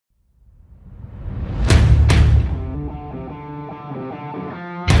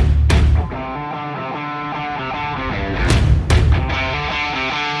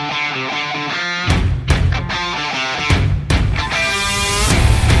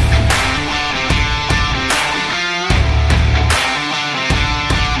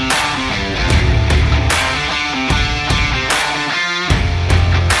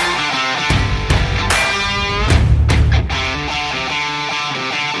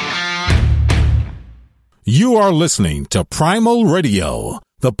You are listening to Primal Radio,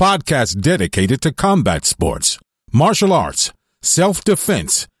 the podcast dedicated to combat sports, martial arts,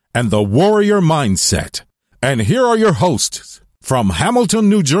 self-defense, and the warrior mindset. And here are your hosts from Hamilton,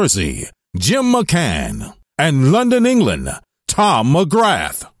 New Jersey, Jim McCann, and London, England, Tom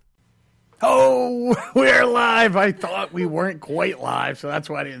McGrath. Oh, we're live. I thought we weren't quite live, so that's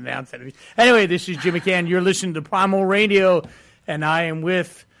why I didn't announce anything. Anyway, this is Jim McCann. You're listening to Primal Radio, and I am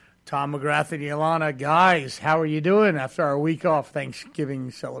with Tom McGrath and Ilana. Guys, how are you doing after our week off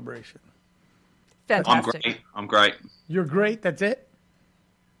Thanksgiving celebration? Fantastic. I'm great. You're great? That's it?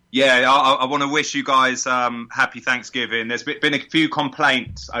 Yeah, I want to wish you guys happy Thanksgiving. There's been a few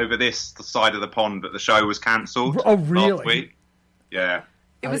complaints over this side of the pond that the show was cancelled. Oh, really? Last week. Yeah.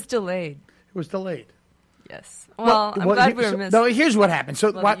 It was delayed. It was delayed. Yes. Well, I'm glad we were missed. No, here's what happened.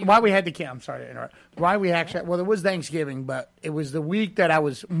 So why we had to I'm sorry to interrupt. Why we actually, well, it was Thanksgiving, but it was the week that I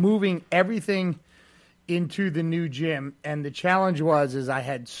was moving everything into the new gym. And the challenge is I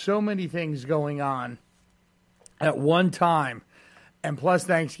had so many things going on at one time. And plus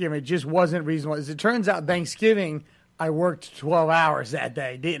Thanksgiving, it just wasn't reasonable. As it turns out, Thanksgiving, I worked 12 hours that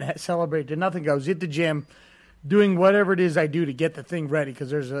day. Didn't celebrate. Did nothing. Goes hit the gym, doing whatever it is I do to get the thing ready, because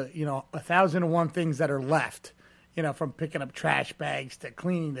there's 1,001 things that are left, from picking up trash bags to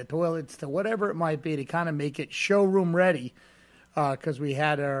cleaning the toilets to whatever it might be to kind of make it showroom ready, because we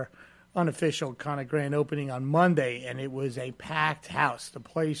had our unofficial kind of grand opening on Monday, and it was a packed house. The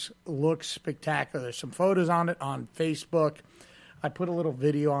place looks spectacular. There's some photos on it on Facebook. I put a little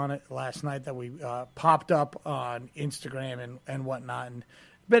video on it last night that we popped up on Instagram and whatnot.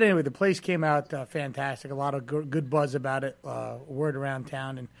 But anyway, the place came out fantastic. A lot of good buzz about it, word around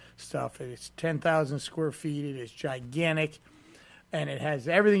town and stuff. It's 10,000 square feet. It is gigantic. And it has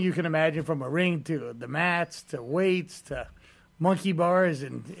everything you can imagine, from a ring to the mats to weights to monkey bars.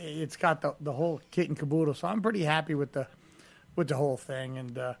 And it's got the whole kit and caboodle. So I'm pretty happy with the whole thing.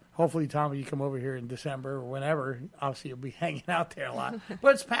 And hopefully, Tom, you come over here in December or whenever. Obviously, you'll be hanging out there a lot.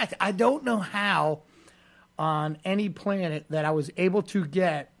 But it's packed. I don't know how on any planet that I was able to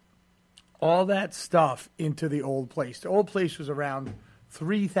get all that stuff into the old place. The old place was around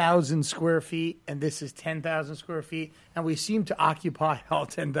 3,000 square feet, and this is 10,000 square feet, and we seem to occupy all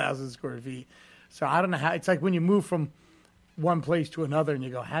 10,000 square feet. So I don't know how. It's like when you move from one place to another, and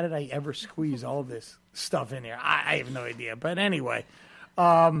you go, how did I ever squeeze all this stuff in here? I have no idea. But anyway.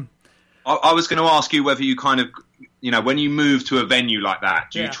 I was going to ask you whether you kind of, when you move to a venue like that,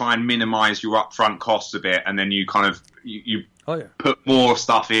 do you try and minimize your upfront costs a bit, and then you kind of you put more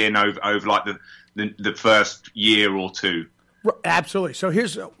stuff in over like the first year or two? Absolutely. So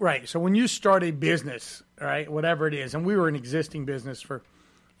here's right. So when you start a business, right, whatever it is, and we were an existing business for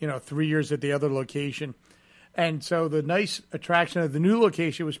 3 years at the other location. And so the nice attraction of the new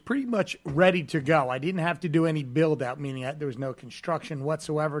location was pretty much ready to go. I didn't have to do any build out, meaning that there was no construction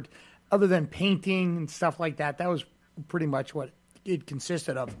whatsoever other than painting and stuff like that. That was pretty much what it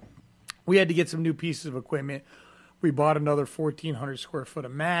consisted of. We had to get some new pieces of equipment. We bought another 1,400 square foot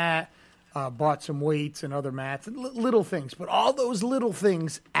of mat, bought some weights and other mats, and little things. But all those little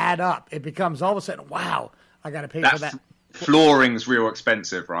things add up. It becomes all of a sudden, wow, I got to pay for that. Flooring's real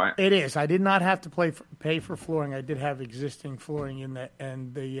expensive, right? It is. I did not have to pay for flooring. I did have existing flooring in that,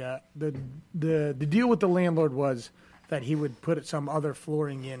 and the deal with the landlord was that he would put some other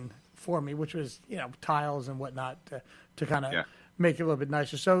flooring in for me, which was tiles and whatnot to kind of make it a little bit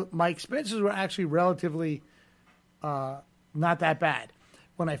nicer. So my expenses were actually relatively not that bad.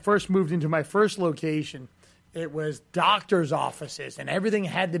 When I first moved into my first location, it was doctors' offices, and everything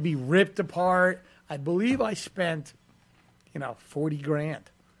had to be ripped apart. I believe I spent $40,000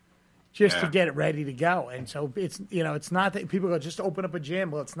 just to get it ready to go. And so it's not that people go just open up a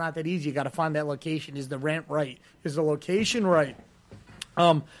gym. Well, it's not that easy. You got to find that location. Is the rent right? Is the location right?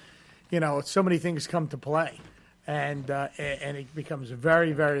 So many things come to play, and it becomes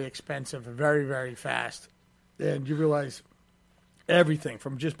very, very expensive, very, very fast. And you realize everything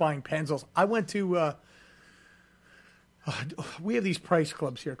from just buying pencils. I went to we have these price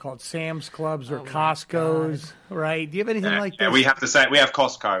clubs here called Sam's Clubs or Costco's, right? Do you have anything like that? Yeah, we have to say we have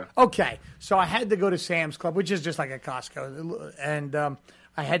Costco. Okay, so I had to go to Sam's Club, which is just like a Costco, and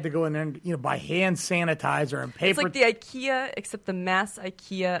I had to go in there and buy hand sanitizer and paper. It's like the IKEA, except the mass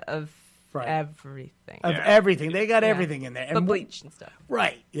IKEA of everything. Of everything, they got everything in there, and bleach and stuff.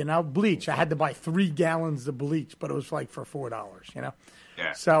 Right, bleach. I had to buy 3 gallons of bleach, but it was like for $4.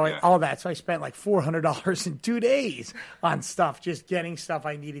 All that. So I spent like $400 in 2 days on stuff, just getting stuff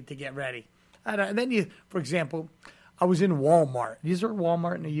I needed to get ready. And then for example, I was in Walmart. Is there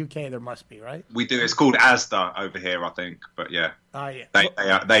Walmart in the UK? There must be, right? We do. It's called Asda over here, I think. But yeah,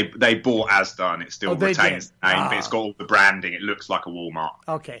 yeah. They bought Asda and it still retains the name, but it's got all the branding. It looks like a Walmart.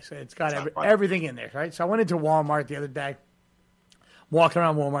 Okay, so it's got everything in there, right? So I went into Walmart the other day. Walking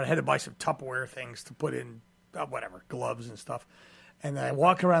around Walmart, I had to buy some Tupperware things to put in, gloves and stuff. And then I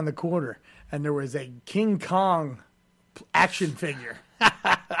walk around the corner, and there was a King Kong action figure.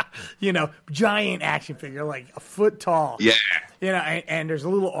 Giant action figure, like a foot tall. Yeah. And there's a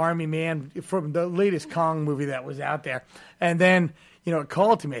little army man from the latest Kong movie that was out there. And then, it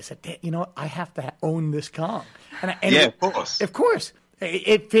called to me. I said, I have to own this Kong. Of course. Of course.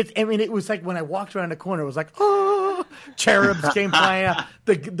 It fits. I mean, it was like when I walked around the corner, it was like, cherubs came flying out.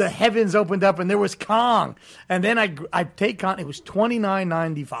 The heavens opened up, and there was Kong. And then I take Kong. It was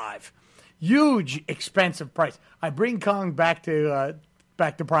 $29.95. Huge, expensive price. I bring Kong back to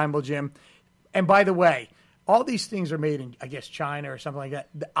Primal Jim. And by the way, all these things are made in, I guess, China or something like that.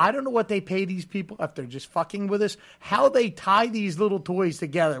 I don't know what they pay these people if they're just fucking with us. How they tie these little toys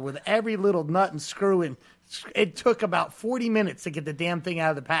together with every little nut and screw in. It took about 40 minutes to get the damn thing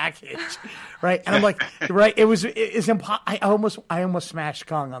out of the package, right? And I'm like, right? It's impossible. I almost smashed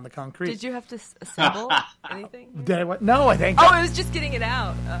Kong on the concrete. Did you have to assemble anything? Did I? No, I think. Oh, it was just getting it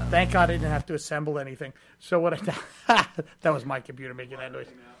out. Oh. Thank God I didn't have to assemble anything. So what that was my computer making that noise.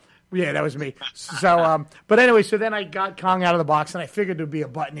 Yeah, that was me. So, but anyway, so then I got Kong out of the box, and I figured there'd be a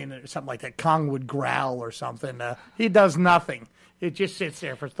button in it or something like that. Kong would growl or something. He does nothing. It just sits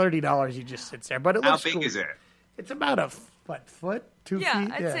there for $30. He just sits there. But it looks How big cool. is it? It's about a foot, 2 feet.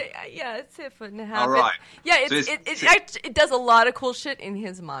 I'd say a foot and a half. All right. It does a lot of cool shit in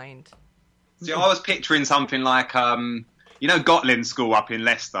his mind. See, I was picturing something like, Gotland School up in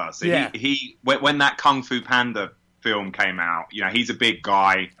Leicester. So he when that Kung Fu Panda film came out, he's a big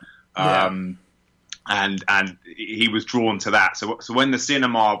guy, and he was drawn to that. So when they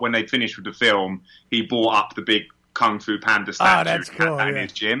finished with the film, he bought up the big Kung Fu Panda statue in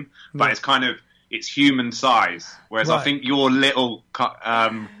his gym. But it's human size, whereas I think your little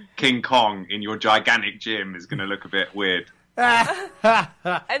King Kong in your gigantic gym is going to look a bit weird. I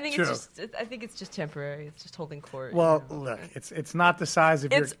think it's just temporary. It's just holding court. Well, look, it's not the size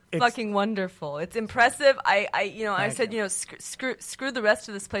of it's fucking wonderful. It's impressive. I said, screw the rest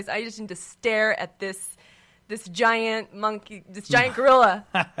of this place. I just need to stare at this giant monkey, this giant gorilla.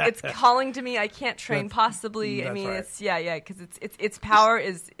 It's calling to me. I can't train possibly. I mean, right. Because its power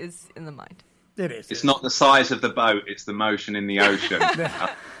is in the mind. It is. It's not the size of the boat; it's the motion in the ocean.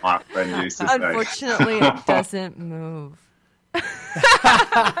 My friend used to say. Unfortunately, it doesn't move.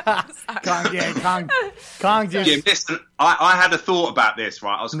 Kong just... Jim, listen, I had a thought about this,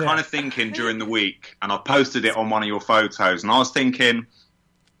 right? I was kind of thinking during the week, and I posted it on one of your photos, and I was thinking,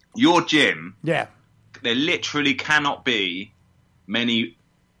 your gym, there literally cannot be many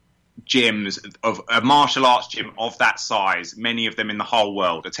gyms of a martial arts gym of that size, many of them in the whole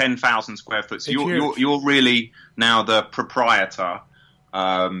world, a 10,000 square foot. So you're really now the proprietor,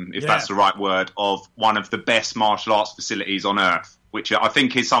 if that's the right word, of one of the best martial arts facilities on earth, which I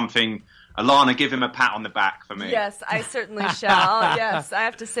think is something. Alana, give him a pat on the back for me. Yes, I certainly shall. Yes, I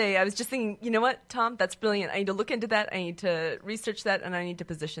have to say, I was just thinking, you know what, Tom, that's brilliant. I need to look into that. I need to research that, and I need to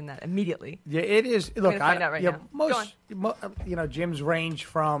position that immediately. Yeah, it is. Look, find out right now. Most, gyms range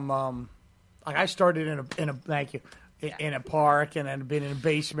from, I started in a park, and then been in a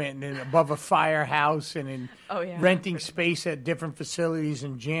basement, and then above a firehouse, and in renting space at different facilities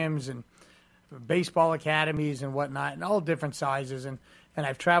and gyms and baseball academies and whatnot, and all different sizes, and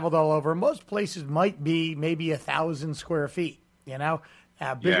I've traveled all over. Most places might be maybe 1,000 square feet, A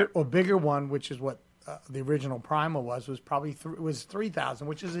bigger one, which is what the original Primal was probably was 3,000,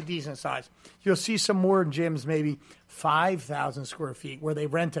 which is a decent size. You'll see some more gyms, maybe 5,000 square feet, where they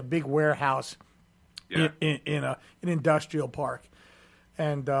rent a big warehouse in an industrial park.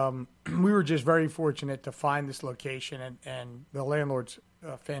 And we were just very fortunate to find this location, and the landlord's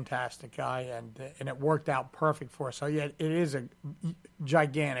a fantastic guy, and it worked out perfect for us. So, it is a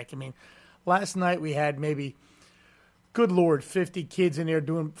gigantic. I mean, last night we had maybe, good Lord, 50 kids in there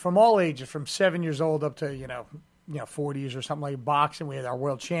doing, from all ages, from 7 years old up to, 40s or something like boxing. We had our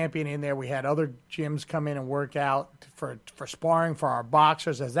world champion in there. We had other gyms come in and work out for sparring for our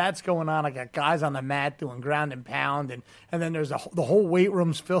boxers. As that's going on, I got guys on the mat doing ground and pound, and then there's the whole weight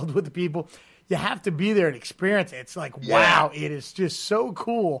room's filled with the people. You have to be there and experience it. It's like, wow, it is just so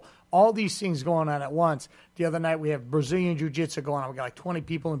cool all these things going on at once. The other night we have Brazilian Jiu-Jitsu going on. We got like 20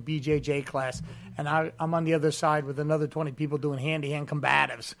 people in BJJ class, and I'm on the other side with another 20 people doing hand-to-hand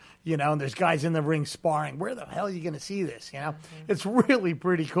combatives, and there's guys in the ring sparring. Where the hell are you going to see this, It's really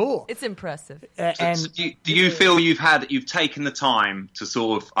pretty cool. It's impressive. So do you feel you've taken the time to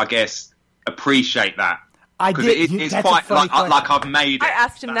sort of, I guess, appreciate that? I did. It's quite like I've made it. I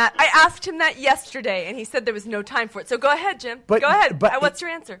asked him that yesterday, and he said there was no time for it. So go ahead, Jim. Go ahead. What's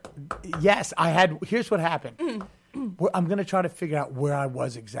your answer? Yes, here's what happened. I'm going to try to figure out where I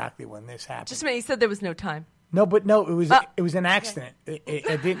was exactly when this happened. Just a minute. You said there was no time. No, it was an accident.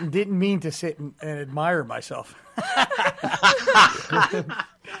 I didn't mean to sit and admire myself.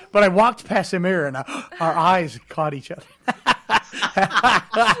 But I walked past the mirror, and our eyes caught each other.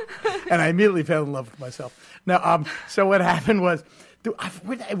 And I immediately fell in love with myself. Now, so what happened was,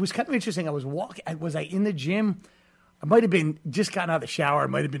 it was kind of interesting. I was walking. Was I in the gym? I might have been just gotten out of the shower. I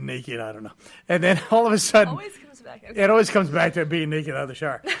might have been naked. I don't know. And then all of a sudden, it always comes back to being naked out of the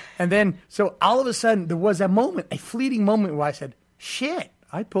shower. And then, so all of a sudden, there was a fleeting moment where I said, "Shit,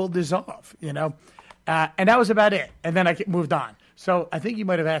 I pulled this off," and that was about it. And then I moved on. So I think you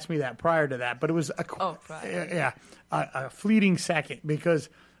might have asked me that prior to that, but it was a fleeting second, because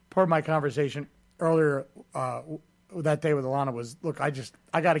part of my conversation earlier that day with Alana was, look, I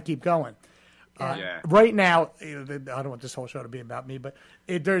got to keep going. Right now, I don't want this whole show to be about me, but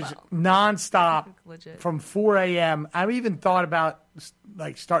there's nonstop from 4 a.m. I've even thought about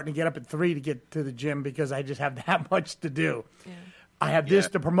like starting to get up at 3 to get to the gym because I just have that much to do. Yeah. I have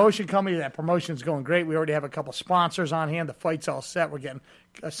the promotion company. That promotion's going great. We already have a couple sponsors on hand. The fight's all set. We're getting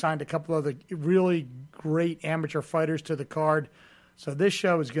assigned a couple of the really great amateur fighters to the card. So this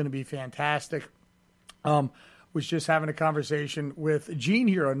show is going to be fantastic. Was just having a conversation with Gene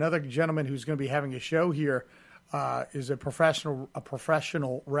here, another gentleman who's going to be having a show here, is a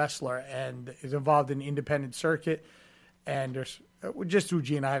professional wrestler and is involved in the independent circuit. And there's just through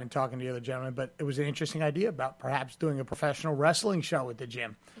Gene, I haven't talked to the other gentleman, but it was an interesting idea about perhaps doing a professional wrestling show at the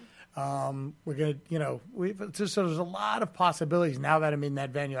gym. We're going to, so there's a lot of possibilities now that I'm in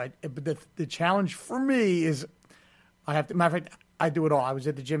that venue. But the challenge for me is matter of fact, I do it all. I was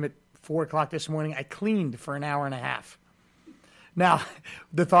at the gym at 4 o'clock this morning. I cleaned for an hour and a half. Now,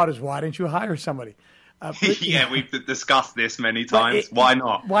 the thought is, why didn't you hire somebody? We've discussed this many times. Why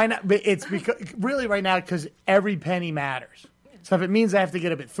not? Why not? But it's because really right now, because every penny matters. So if it means I have to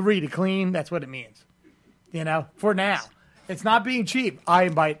get up at 3 to clean, that's what it means. For now. It's not being cheap. I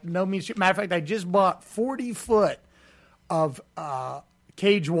am by no means cheap. Matter of fact, I just bought 40 foot of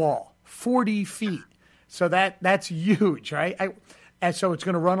cage wall. 40 feet. So that's huge, right? And so it's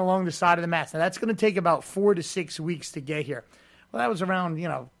going to run along the side of the mats. Now, that's going to take about 4 to 6 weeks to get here. Well, that was around,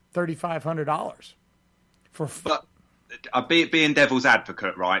 $3,500. But being devil's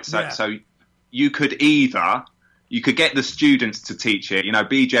advocate, right? So you could get the students to teach it.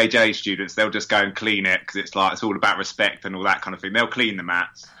 BJJ students, they'll just go and clean it because it's all about respect and all that kind of thing. They'll clean the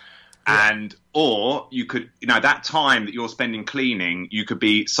mats. Yeah. Or you could, that time that you're spending cleaning, you could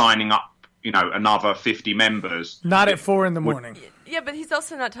be signing up, another 50 members. Not at 4 a.m. Yeah, but he's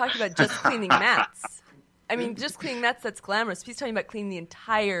also not talking about just cleaning mats. I mean, just cleaning mats, that's glamorous. He's talking about cleaning the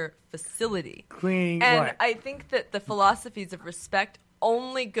entire facility. And I think that the philosophies of respect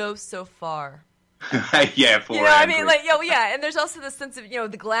only go so far. And there's also the sense of,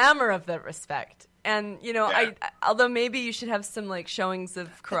 the glamour of the respect. And, although maybe you should have some, showings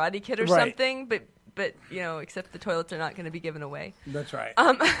of Karate Kid or something, but except the toilets are not going to be given away. That's right.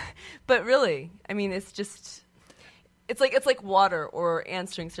 But really, I mean, it's just... It's like water or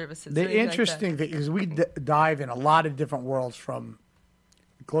answering services. The interesting thing is we dive in a lot of different worlds, from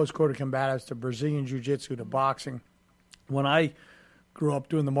close quarter combatives to Brazilian Jiu-Jitsu to boxing. When I grew up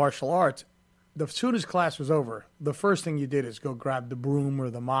doing the martial arts, as soon as class was over, the first thing you did is go grab the broom or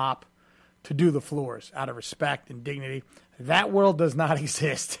the mop to do the floors out of respect and dignity. That world does not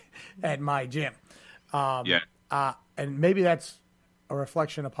exist at my gym. And maybe that's a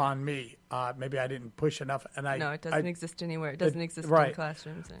reflection upon me. Maybe I didn't push enough. No, it doesn't exist anywhere. It doesn't exist in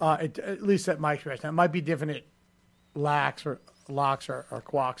classrooms. At least at my experience. Now, it might be different at LAX or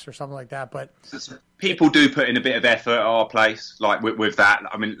Quacks or something like that. But people do put in a bit of effort at our place, like with that.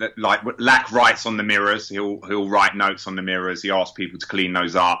 I mean, like Lack writes on the mirrors. He'll write notes on the mirrors. He asks people to clean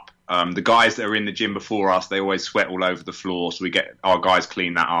those up. The guys that are in the gym before us, they always sweat all over the floor, so we get our guys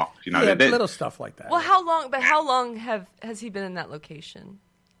clean that up. Little stuff like that. Well, how long has he been in that location?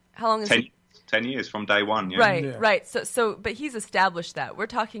 How long is 10 years from day one. Yeah. Right. So, but he's established that. We're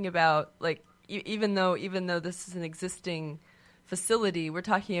talking about even though this is an existing facility. We're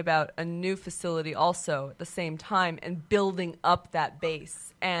talking about a new facility also at the same time and building up that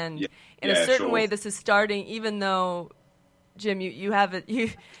base. And in a certain way, this is starting, even though, Jim, you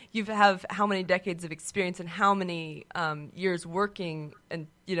have how many decades of experience and how many years working and,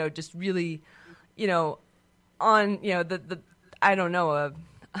 just really, on, the I don't know, a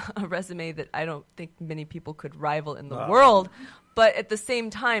resume that I don't think many people could rival in the world. But at the same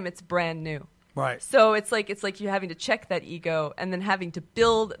time, it's brand new. Right. So it's like you're having to check that ego and then having to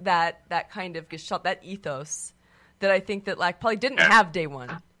build that kind of gestalt, that ethos that I think that probably didn't have day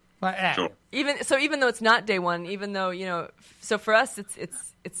one. Sure. Even though it's not day one, even though so for us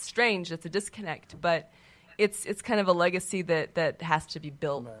it's strange, it's a disconnect, but it's kind of a legacy that has to be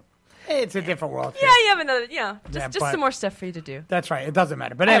built. Right. It's a different world. Yeah, you have another. Just some more stuff for you to do. That's right. It doesn't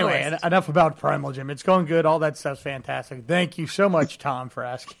matter. But anyway, enough about Primal Gym. It's going good. All that stuff's fantastic. Thank you so much, Tom, for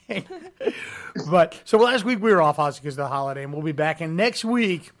asking. So last week we were off, obviously, because of the holiday, and we'll be back. And next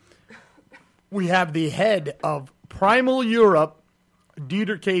week we have the head of Primal Europe,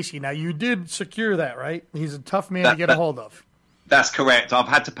 Dieter Casey. Now, you did secure that, right? He's a tough man to get a hold of. That's correct. I've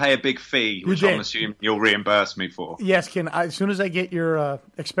had to pay a big fee, which I'm assuming you'll reimburse me for. Yes, as soon as I get your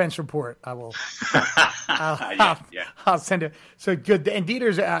expense report, I will. I'll send it. So good. And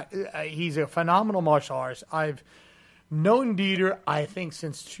Dieter's he's a phenomenal martial artist. I've known Dieter, I think,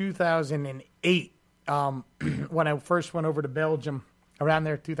 since 2008, when I first went over to Belgium, around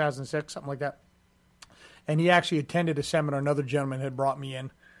there, 2006, something like that. And he actually attended a seminar. Another gentleman had brought me in,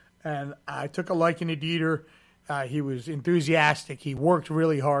 and I took a liking to Dieter. He was enthusiastic. He worked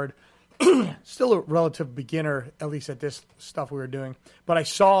really hard. Still a relative beginner, at least at this stuff we were doing. But I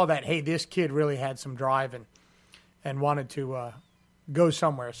saw that, hey, this kid really had some drive and wanted to go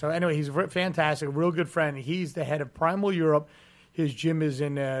somewhere. So anyway, he's fantastic, a real good friend. He's the head of Primal Europe. His gym is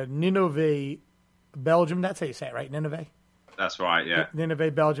in Ninove, Belgium. That's how you say it, right? Ninove? That's right, yeah.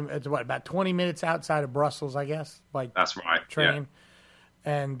 Ninove, Belgium. It's about 20 minutes outside of Brussels, I guess, by That's right, train.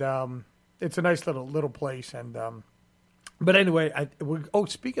 Yeah. And it's a nice little place, and but anyway,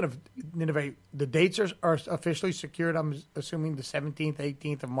 speaking of Nineveh, the dates are officially secured. I'm assuming the 17th,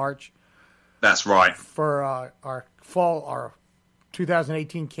 18th of March. That's right. For our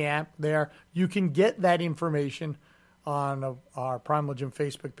 2018 camp there. You can get that information on our Primal Gym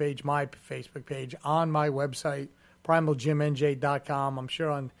Facebook page, my Facebook page, on my website, primalgymnj.com. I'm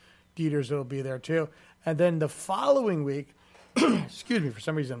sure on Dieter's it'll be there too. And then the following week, excuse me, for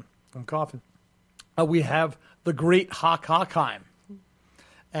some reason, I'm coughing. We have the great Hawk Hockheim.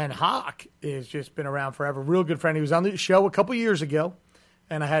 And Hawk has just been around forever. Real good friend. He was on the show a couple years ago,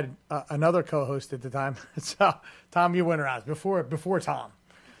 and I had another co-host at the time. So, Tom, you went around before Tom.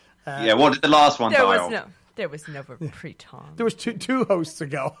 What did the last one dial? There was never pre-Tom. There was two hosts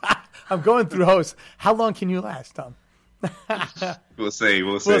ago. I'm going through hosts. How long can you last, Tom? We'll see.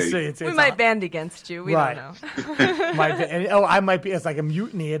 We might band against you. We don't know. I might be. It's like a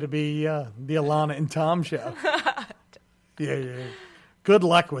mutiny. It'll be the Alana and Tom show. Yeah. Good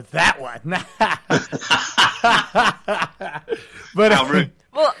luck with that one. But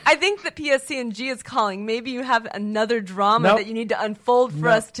well, I think that PSC&G is calling. Maybe you have another drama that you need to unfold for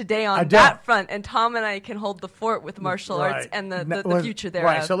us today on that front, and Tom and I can hold the fort with martial arts and the future thereof.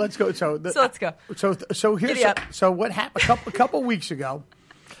 Right. So let's go. So let's go. So here's so what happened a couple weeks ago.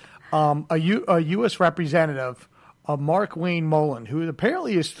 A U.S. representative, Mark Wayne Mullen, who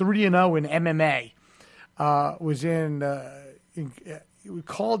apparently is 3-0 in MMA, was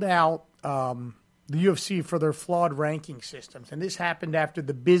called out. The UFC for their flawed ranking systems. And this happened after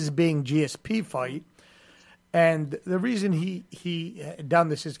the Bisping GSP fight. And the reason he had done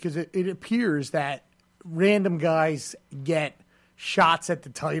this is because it appears that random guys get shots at the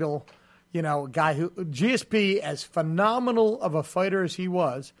title. A guy who, GSP, as phenomenal of a fighter as he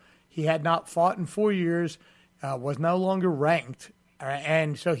was, he had not fought in 4 years, was no longer ranked.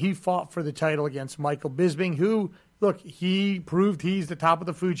 And so he fought for the title against Michael Bisping, who... Look, he proved he's the top of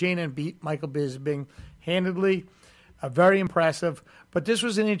the food chain and beat Michael Bisping handedly. Very impressive. But this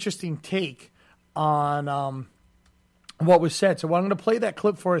was an interesting take on what was said. So I'm going to play that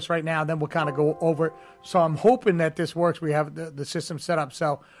clip for us right now, then we'll kind of go over it. So I'm hoping that this works. We have the system set up.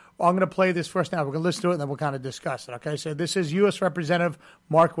 So I'm going to play this first now. We're going to listen to it, and then we'll kind of discuss it. Okay, so this is U.S. Representative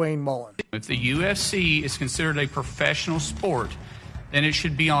Mark Wayne Mullen. If the UFC is considered a professional sport, then it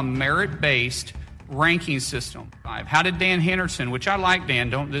should be on merit-based ranking system. How did Dan Henderson, which I like Dan,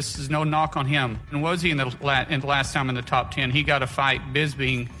 this is no knock on him, and was he in the last time in the top 10? He got to fight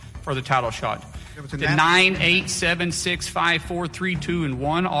Bisping for the title shot. Did 9, 8, 7, 6, 5, 4, 3, 2, and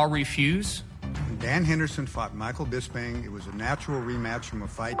 1 all refuse? Dan Henderson fought Michael Bisping. It was a natural rematch from a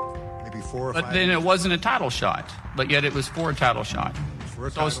fight they maybe 4 or 5. But then it wasn't a title shot, but yet it was for a title shot.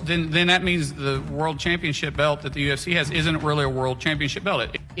 So then that means the world championship belt that the UFC has isn't really a world championship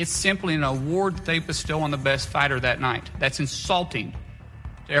belt. It's simply an award they bestow on the best fighter that night. That's insulting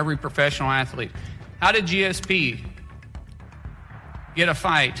to every professional athlete. How did GSP get a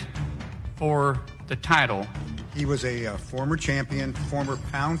fight for the title? He was a former champion, former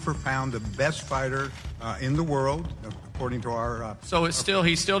pound for pound, the best fighter in the world, according to our. So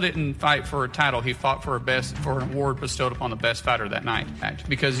he still didn't fight for a title. He fought for an award bestowed upon the best fighter that night.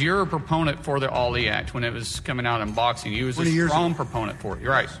 Because you're a proponent for the Ali Act when it was coming out in boxing. You was a strong proponent for it.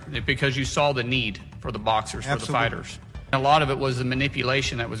 You're right, because you saw the need for the boxers, for the fighters. A lot of it was the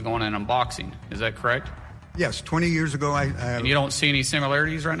manipulation that was going on in boxing. Is that correct? Yes, 20 years ago, And you don't see any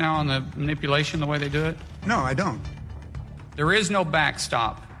similarities right now in the manipulation, the way they do it? No, I don't. There is no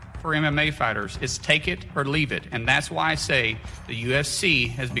backstop for MMA fighters. It's take it or leave it. And that's why I say the UFC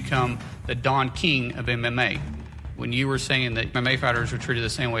has become the Don King of MMA. When you were saying that MMA fighters are treated the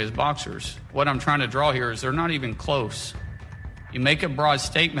same way as boxers, what I'm trying to draw here is they're not even close. You make a broad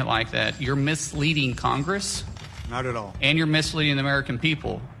statement like that, you're misleading Congress. Not at all. And you're misleading the American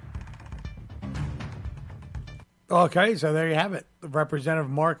people. Okay, so there you have it. Representative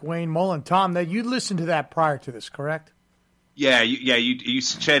Mark Wayne Mullen. Tom, that you listened to that prior to this, correct? Yeah, you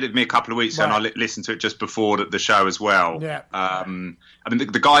shared it with me a couple of weeks ago, and I listened to it just before the show as well. Yeah. I mean,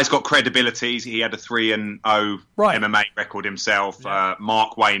 the guy's got credibility. He had a 3-0 MMA record himself. Yeah.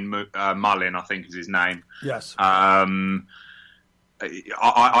 Mark Wayne Mullen, I think is his name. Yes. I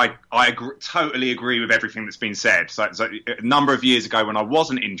totally agree with everything that's been said. So a number of years ago, when I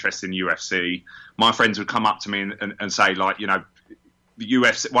wasn't interested in UFC, my friends would come up to me and say, like, you know, the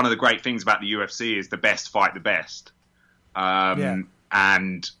UFC. One of the great things about the UFC is the best fight the best.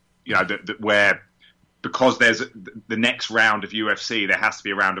 And you know because there's the next round of UFC, there has to be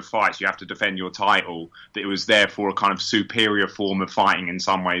a round of fights. You have to defend your title. That it was therefore a kind of superior form of fighting in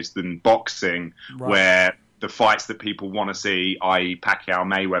some ways than boxing, where the fights that people want to see, i.e. Pacquiao,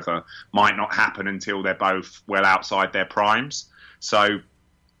 Mayweather, might not happen until they're both well outside their primes. So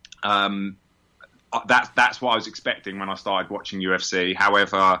that's what I was expecting when I started watching UFC.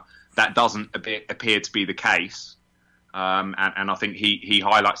 However, that doesn't appear to be the case. And I think he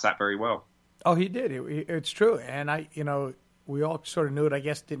highlights that very well. Oh, he did. It's true. And we all sort of knew it. I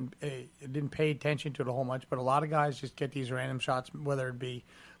guess didn't pay attention to it a whole much. But a lot of guys just get these random shots, whether it be,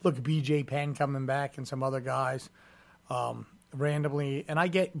 look, BJ Penn coming back and some other guys randomly.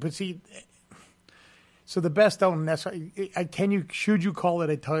 And but see, so the best don't necessarily. Should you call it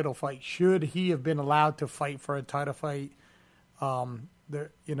a title fight? Should he have been allowed to fight for a title fight? Can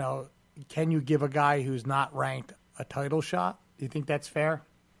you give a guy who's not ranked a title shot? Do you think that's fair?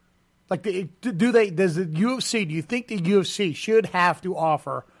 Like, does the UFC, do you think the UFC should have to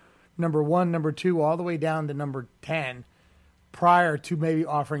offer number 1, number 2, all the way down to number 10 prior to maybe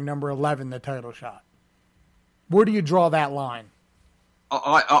offering number 11 the title shot? Where do you draw that line?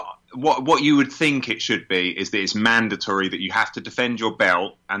 What you would think it should be is that it's mandatory that you have to defend your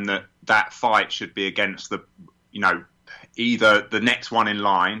belt, and that fight should be against either the next one in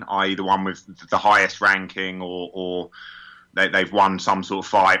line, i.e. the one with the highest ranking, or they've won some sort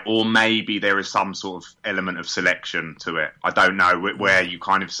of fight, or maybe there is some sort of element of selection to it. I don't know, where you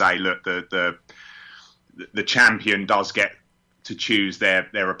kind of say, look, the champion does get to choose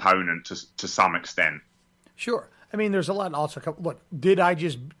their opponent to some extent. Sure. I mean, there's a lot. Also, look, did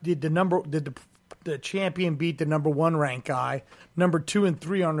the champion beat the number 1 ranked guy? Number 2 and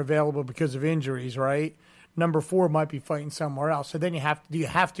 3 aren't available because of injuries, right? Number 4 might be fighting somewhere else. So then do you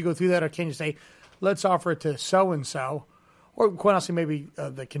have to go through that, or can you say, let's offer it to so and so? Or quite honestly, maybe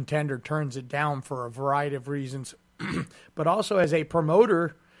the contender turns it down for a variety of reasons. But also as a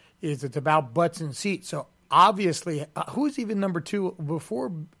promoter, it's about butts and seats. So obviously, who was even number 2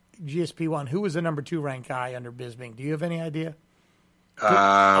 before GSP 1? Who was the number 2 ranked guy under Bisping? Do you have any idea?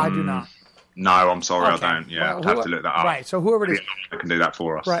 I do not. No, I'm sorry, okay. I don't. Yeah, I'll have to look that up. Right, so whoever it is. I can do that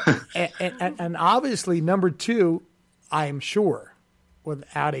for us. Right, and obviously number 2, I am sure,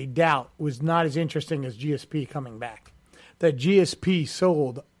 without a doubt, was not as interesting as GSP coming back. That GSP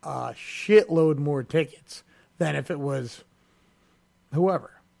sold a shitload more tickets than if it was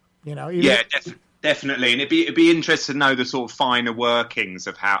whoever, Yeah, definitely, and it'd be interesting to know the sort of finer workings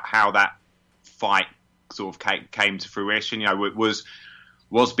of how that fight sort of came to fruition.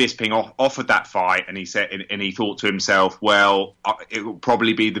 Was Bisping offered that fight, and he said, and he thought to himself, well, it will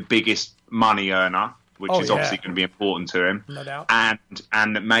probably be the biggest money earner, which is obviously going to be important to him. No doubt. And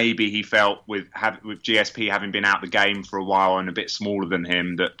that maybe he felt with GSP having been out the game for a while and a bit smaller than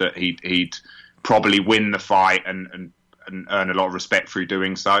him, that he'd probably win the fight and and earn a lot of respect through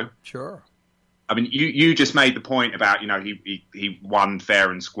doing so. Sure. I mean, you just made the point about, he won fair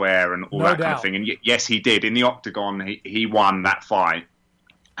and square and all that kind of thing. And yes, he did. In the octagon, he won that fight.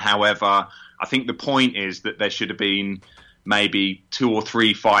 However, I think the point is that there should have been maybe 2 or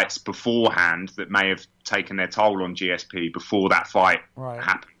 3 fights beforehand that may have taken their toll on GSP before that fight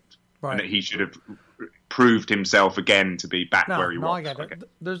happened. Right. And that he should have proved himself again to be back where he was. I got it.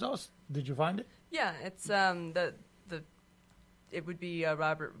 There's also, did you find it? Yeah, it's it would be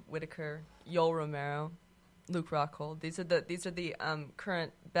Robert Whittaker, Yoel Romero, Luke Rockhold. These are the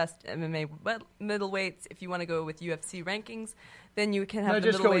current best MMA middleweights. If you want to go with UFC rankings, then you can have the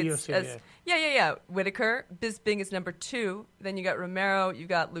middleweights as Whittaker, Bisping is number 2. Then you got Romero, you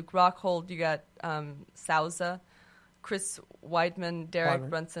got Luke Rockhold, you got Souza, Chris Weidman, Derek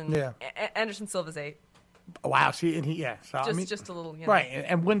Brunson, Anderson Silva's 8. Wow, see, and just a little, right.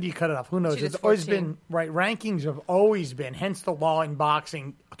 And when do you cut it off? Who knows? It's always been rankings have always been. Hence, the law in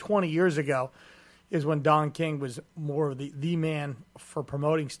boxing 20 years ago is when Don King was more of the man for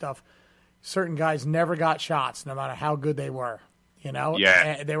promoting stuff. Certain guys never got shots, no matter how good they were.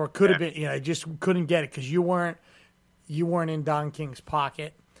 Yeah, they could have been. Just couldn't get it because you weren't in Don King's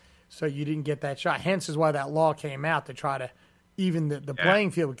pocket, so you didn't get that shot. Hence, is why that law came out to try to even the playing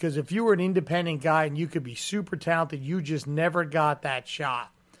field, because if you were an independent guy and you could be super talented, you just never got that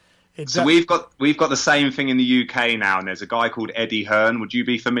shot. So we've got the same thing in the UK now, and there's a guy called Eddie Hearn. Would you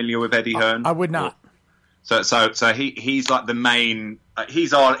be familiar with Eddie Hearn? I would not. So he's like the main.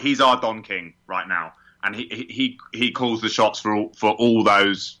 He's our Don King right now, and he calls the shots for all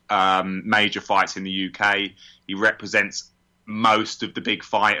those major fights in the UK. He represents most of the big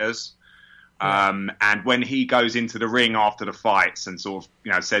fighters. And when he goes into the ring after the fights and sort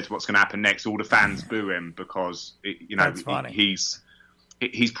of, says what's going to happen next, all the fans boo him because, he's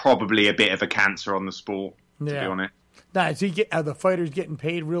probably a bit of a cancer on the sport, to be honest. Now, are the fighters getting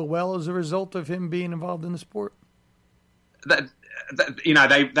paid real well as a result of him being involved in the sport?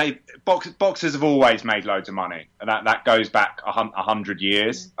 Boxers have always made loads of money, and that goes back 100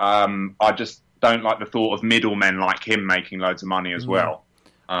 years. I just don't like the thought of middlemen like him making loads of money as well.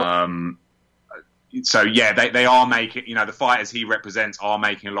 So they are making, the fighters he represents are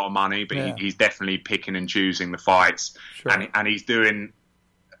making a lot of money, but he's definitely picking and choosing the fights, and he's doing,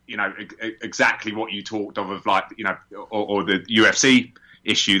 exactly what you talked of like, or the UFC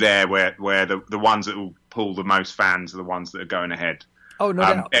issue there, where the ones that will pull the most fans are the ones that are going ahead. Oh, no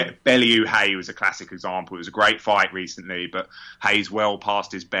doubt. Bellew Hay was a classic example. It was a great fight recently, but Hay's well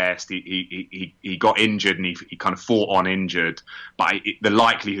past his best. He got injured and he kind of fought on injured, but the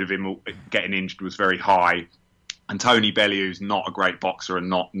likelihood of him getting injured was very high. And Tony Bellew's not a great boxer and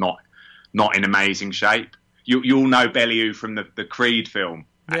not in amazing shape. You'll know Bellew from the Creed film.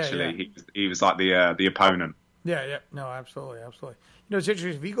 Actually, he was like the opponent. Yeah. No, absolutely. It's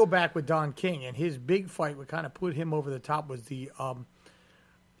interesting. If you go back with Don King, and his big fight would kind of put him over the top was the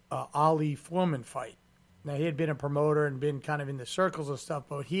Ali Foreman fight. Now, he had been a promoter and been kind of in the circles of stuff,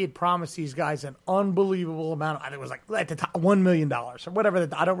 but he had promised these guys an unbelievable amount. I think it was like at the top, $1 million or whatever.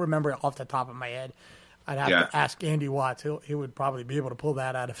 I don't remember it off the top of my head. I'd have to ask Andy Watts. He would probably be able to pull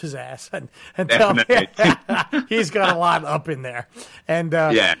that out of his ass and tell me. He's got a lot up in there. And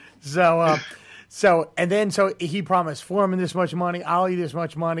So he promised Foreman this much money, Ali this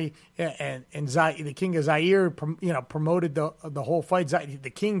much money, and the King of Zaire, promoted the whole fight.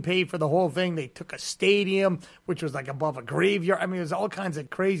 The King paid for the whole thing. They took a stadium, which was like above a graveyard. I mean, it was all kinds of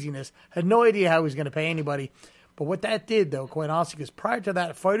craziness. Had no idea how he was going to pay anybody. But what that did, though, quite honestly, because prior to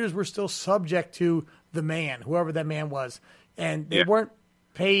that, fighters were still subject to the man, whoever that man was, and they weren't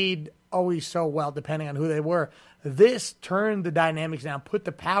paid always so well, depending on who they were. This turned the dynamics down, put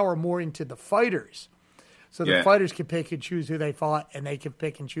the power more into the fighters. So the fighters could pick and choose who they fought, and they could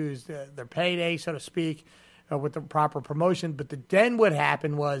pick and choose their payday, so to speak, with the proper promotion. But then what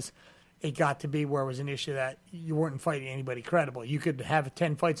happened was it got to be where it was an issue that you weren't fighting anybody credible. You could have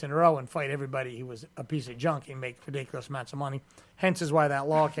 10 fights in a row and fight everybody who was a piece of junk and make ridiculous amounts of money. Hence is why that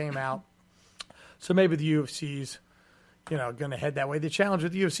law came out. So maybe the UFC's going to head that way. The challenge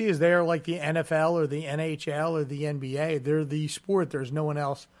with the UFC is they're like the NFL or the NHL or the NBA. They're the sport. There's no one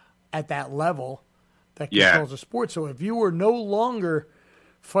else at that level that controls the sport. So if you were no longer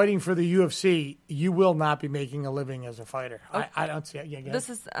fighting for the UFC, you will not be making a living as a fighter. Okay. I don't see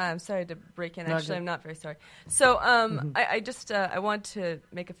it. I'm sorry to break in. Actually, I'm not very sorry. So I want to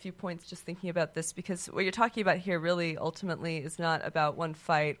make a few points just thinking about this, because what you're talking about here really ultimately is not about one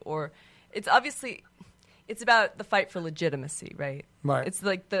fight, or it's obviously it's about the fight for legitimacy, right? Right. It's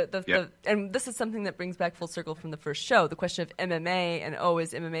like and this is something that brings back full circle from the first show, the question of MMA, and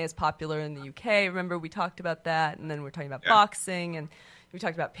is MMA as popular in the UK? Remember, we talked about that, and then we're talking about boxing, and we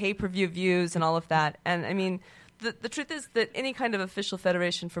talked about pay-per-view views and all of that. And I mean, the truth is that any kind of official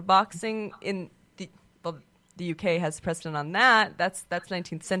federation for boxing in the UK has precedent on that. That's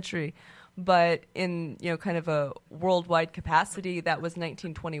 19th century. But in, kind of a worldwide capacity, that was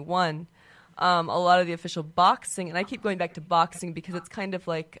 1921. A lot of the official boxing, and I keep going back to boxing because it's kind of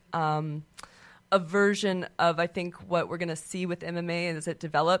like a version of, I think, what we're going to see with MMA as it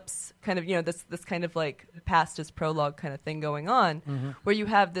develops, kind of, this kind of like past as prologue kind of thing going on, where you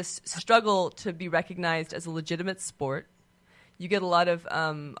have this struggle to be recognized as a legitimate sport. You get a lot of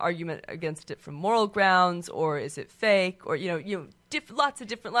argument against it from moral grounds, or is it fake, or lots of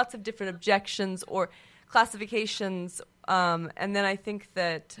different objections or classifications, and then I think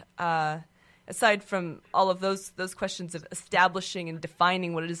that aside from all of those questions of establishing and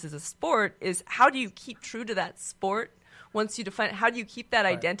defining what it is as a sport, is how do you keep true to that sport once you define it? How do you keep that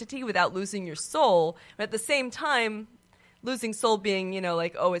identity without losing your soul? But at the same time, losing soul being,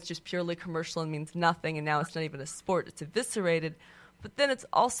 it's just purely commercial and means nothing, and now it's not even a sport, it's eviscerated. But then it's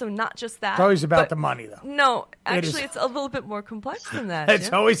also not just that. It's always about the money, though. No, actually, it's a little bit more complex than that.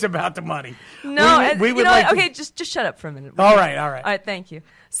 It's always about the money. No, we would okay, just shut up for a minute. All right. All right, thank you.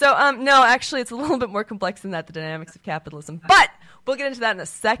 So, no, actually, it's a little bit more complex than that, the dynamics of capitalism. But we'll get into that in a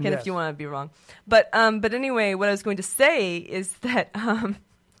second if you want to be wrong. But anyway, what I was going to say is that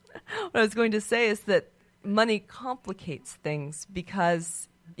money complicates things because,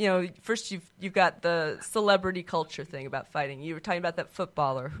 first you've got the celebrity culture thing about fighting. You were talking about that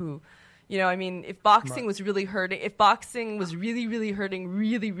footballer who, if boxing was really hurting, if boxing was really, really hurting,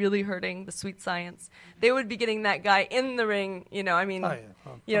 really, really hurting the sweet science, they would be getting that guy in the ring,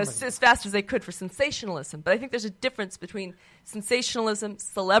 as fast as they could for sensationalism. But I think there's a difference between sensationalism,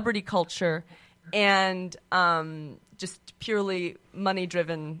 celebrity culture, and just purely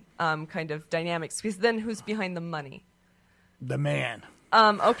money-driven kind of dynamics. Because then who's behind the money? The man.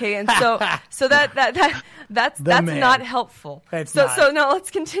 Okay, and so that's not helpful. So no,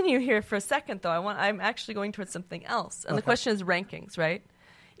 let's continue here for a second, though. I'm actually going towards something else, and the question is rankings, right?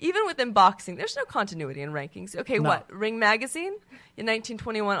 Even within boxing, there's no continuity in rankings. Okay, no. What? Ring Magazine in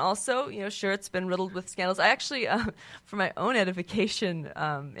 1921 also, sure, it's been riddled with scandals. I actually, for my own edification,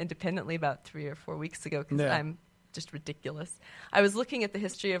 independently about 3 or 4 weeks ago, because I'm just ridiculous, I was looking at the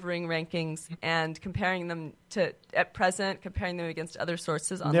history of ring rankings and comparing them comparing them against other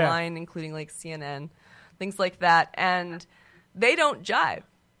sources online, including like CNN, things like that, and they don't jive.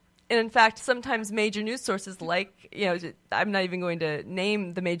 And in fact, sometimes major news sources I'm not even going to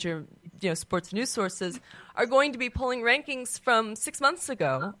name the major, sports news sources, are going to be pulling rankings from 6 months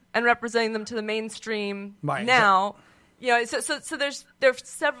ago and representing them to the mainstream now. So there are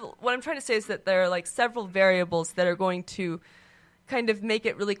several. What I'm trying to say is that there are like several variables that are going to kind of make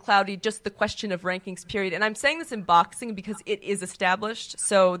it really cloudy, just the question of rankings, period. And I'm saying this in boxing because it is established,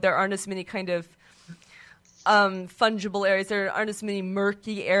 so there aren't as many kind of fungible areas. There aren't as many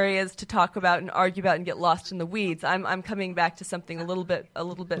murky areas to talk about and argue about and get lost in the weeds. I'm coming back to something a little bit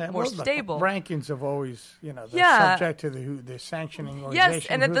more stable. The rankings have always, they're subject to the sanctioning organization. Yes,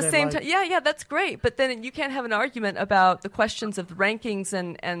 and at the same time, that's great. But then you can't have an argument about the questions of the rankings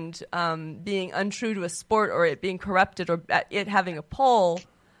and being untrue to a sport, or it being corrupted, or it having a poll,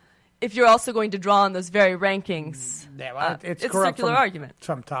 if you're also going to draw on those very rankings. It's a circular argument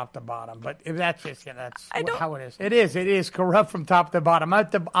from top to bottom. But if that's just how it is. It is corrupt from top to bottom.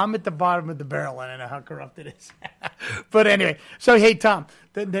 I'm at the bottom of the barrel, and I know how corrupt it is. But anyway, so hey Tom,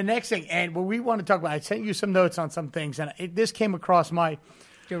 the next thing, and what we want to talk about, I sent you some notes on some things, and this came across my.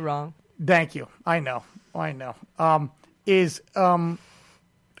 You're wrong. Thank you. I know. Is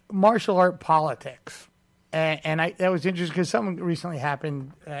martial art politics. And that was interesting because something recently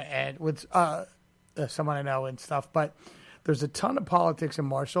happened with someone I know and stuff. But there's a ton of politics in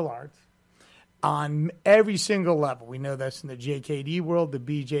martial arts on every single level. We know that's in the JKD world, the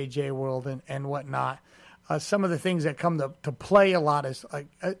BJJ world, and whatnot. Some of the things that come to play a lot is like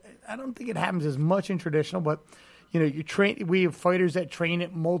I don't think it happens as much in traditional, but you train. We have fighters that train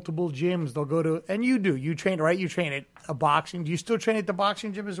at multiple gyms. They'll go to, and you do. You train, right? You train at a boxing. Do you still train at the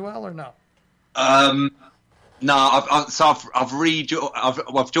boxing gym as well, or no? No, I've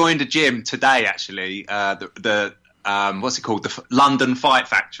joined a gym today actually. The what's it called? The London Fight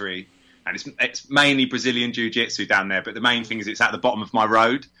Factory, and it's mainly Brazilian Jiu-Jitsu down there. But the main thing is it's at the bottom of my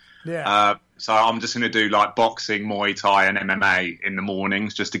road. Yeah. So I'm just going to do like boxing, Muay Thai, and MMA in the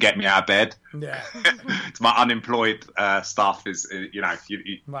mornings just to get me out of bed. Yeah. It's my unemployed stuff is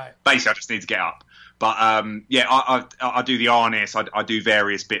right. Basically I just need to get up. But I do the harness. I do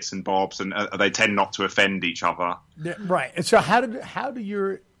various bits and bobs, and they tend not to offend each other. Yeah, right. And so how do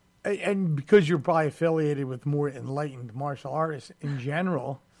your and because you're probably affiliated with more enlightened martial artists in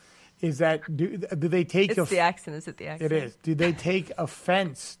general, is that do they take? It's the accent. Is it the accent? It is. Do they take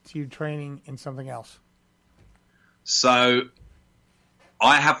offense to you training in something else? So,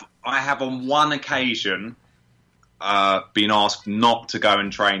 I have on one occasion been asked not to go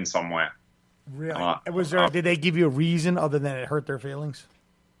and train somewhere. Really? Did they give you a reason other than it hurt their feelings?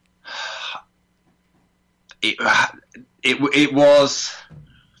 It was.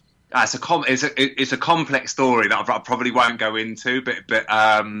 It's a complex story that I probably won't go into, but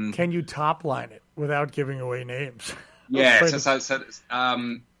can you top line it without giving away names? Yeah. So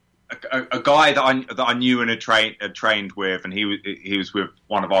a guy that I knew and had trained with, and he was with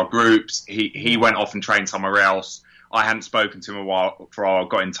one of our groups. He went off and trained somewhere else. I hadn't spoken to him a while before I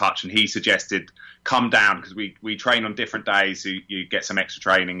got in touch, and he suggested come down because we train on different days, so you get some extra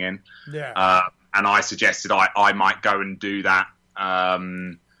training in. Yeah. And I suggested I might go and do that.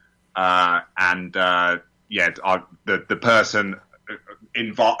 The person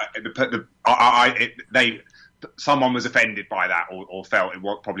involved, someone was offended by that or felt it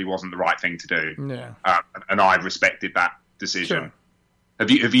probably wasn't the right thing to do. Yeah. And I respected that decision. Sure. Have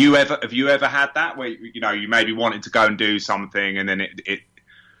you ever had that where you maybe wanted to go and do something and then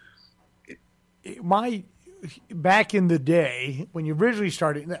back in the day when you originally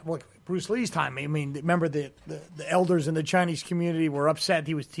started, look, Bruce Lee's time. I mean, remember the elders in the Chinese community were upset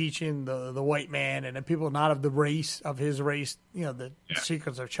he was teaching the white man and the people not of his race, the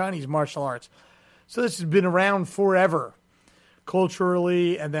secrets of Chinese martial arts. So this has been around forever,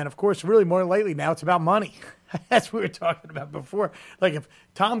 culturally, and then of course, really more lately now it's about money. That's what we were talking about before. Like if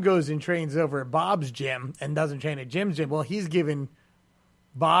Tom goes and trains over at Bob's gym and doesn't train at Jim's gym, well, he's giving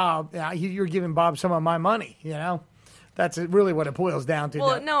Bob, you're giving Bob some of my money, That's really what it boils down to.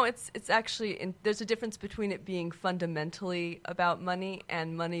 Well, no, it's actually, there's a difference between it being fundamentally about money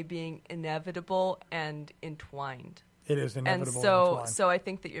and money being inevitable and entwined. It is inevitable and entwined. So I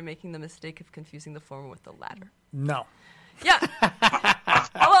think that you're making the mistake of confusing the former with the latter. No. Yeah.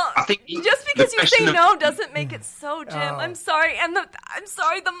 Well, I think just because you say no doesn't make it so, Jim. I'm sorry, and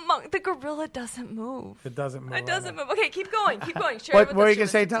the gorilla doesn't move. It doesn't move. It doesn't move. Okay, keep going. Share what were you gonna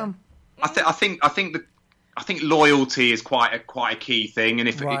say, Tom? I think loyalty is quite a key thing, and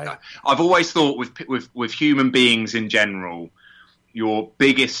I've always thought with human beings in general, your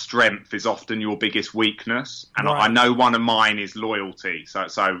biggest strength is often your biggest weakness, and I know one of mine is loyalty. So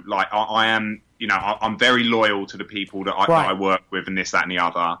like I am, I'm very loyal to the people that I work with, and this, that, and the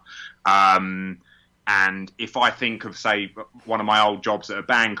other. And if I think of, say, one of my old jobs at a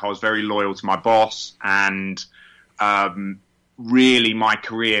bank, I was very loyal to my boss, and really my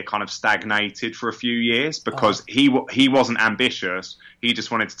career kind of stagnated for a few years because he wasn't ambitious. He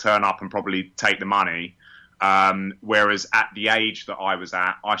just wanted to turn up and probably take the money. Whereas at the age that I was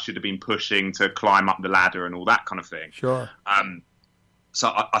at, I should have been pushing to climb up the ladder and all that kind of thing. Sure. So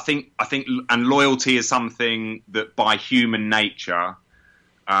I think, and loyalty is something that by human nature,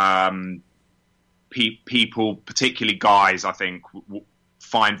 people, particularly guys, I think,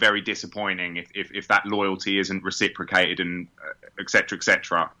 find very disappointing if that loyalty isn't reciprocated and et cetera, et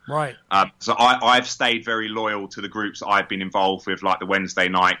cetera. Right. So I've stayed very loyal to the groups I've been involved with, like the Wednesday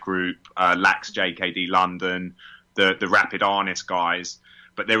Night group, Lax JKD London, the Rapid Harness guys.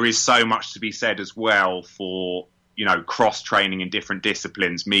 But there is so much to be said as well for, cross training in different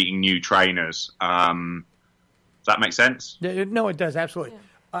disciplines, meeting new trainers. Does that make sense? Yeah, no, it does. Absolutely.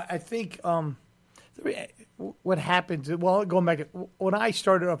 Yeah. I think what happens, going back, when I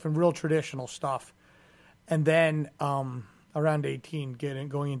started off in real traditional stuff, and then around 18,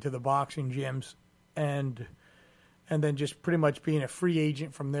 going into the boxing gyms, and then just pretty much being a free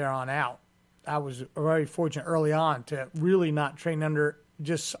agent from there on out, I was very fortunate early on to really not train under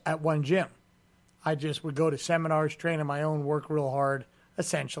just at one gym. I just would go to seminars, train on my own, work real hard,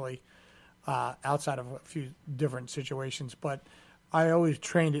 essentially, outside of a few different situations. But I always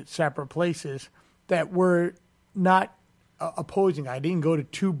trained at separate places that were not opposing. I didn't go to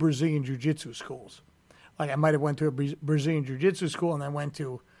 2 Brazilian Jiu-Jitsu schools. Like I might have went to a Brazilian Jiu-Jitsu school and then went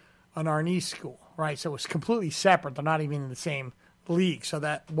to an Arnis school, right? So it was completely separate. They're not even in the same league. So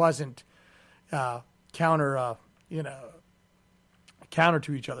that wasn't counter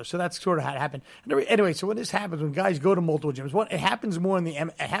to each other. So that's sort of how it happened. Anyway, so when this happens, when guys go to multiple gyms, it happens more it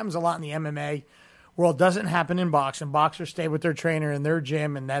happens a lot in the MMA world. Doesn't happen in boxing. Boxers stay with their trainer in their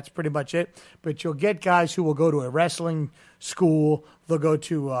gym, and that's pretty much it. But you'll get guys who will go to a wrestling school. They'll go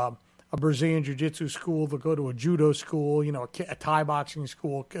to a Brazilian jiu-jitsu school. They'll go to a judo school, a Thai boxing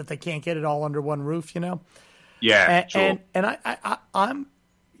school if they can't get it all under one roof, Yeah, sure. And I'm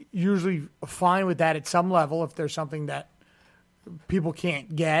usually fine with that at some level if there's something that people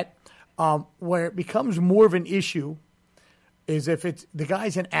can't get. Where it becomes more of an issue is if it's the guy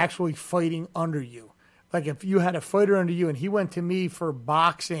isn't actually fighting under you. Like if you had a fighter under you and he went to me for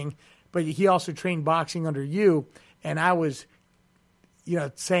boxing, but he also trained boxing under you, and I was,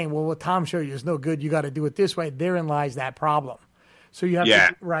 saying, well, what Tom showed you is no good. You got to do it this way. Therein lies that problem. So you have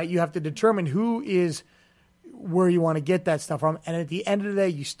you have to determine who is where you want to get that stuff from. And at the end of the day,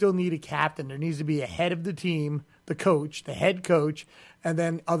 you still need a captain. There needs to be a head of the team, the coach, the head coach, and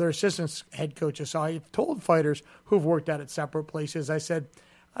then other assistants, head coaches. So I've told fighters who've worked out at separate places, I said,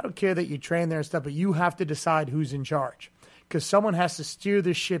 I don't care that you train there and stuff, but you have to decide who's in charge. Because someone has to steer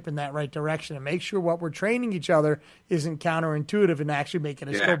the ship in that right direction and make sure what we're training each other isn't counterintuitive and actually making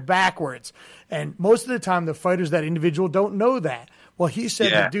us go backwards. And most of the time, the fighters, that individual, don't know that. Well, he said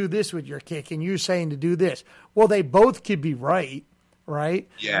to do this with your kick, and you're saying to do this. Well, they both could be right?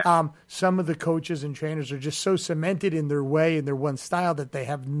 Yeah. Some of the coaches and trainers are just so cemented in their way, in their one style, that they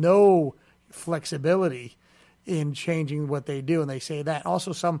have no flexibility in changing what they do, and they say that.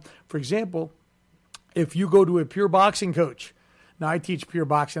 Also, for example, if you go to a pure boxing coach, now I teach pure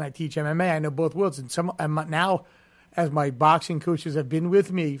boxing, I teach MMA, I know both worlds, and now, as my boxing coaches have been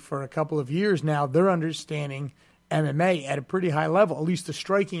with me for a couple of years now, they're understanding MMA at a pretty high level, at least the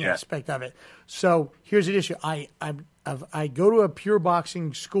striking aspect of it. So here's the issue. I go to a pure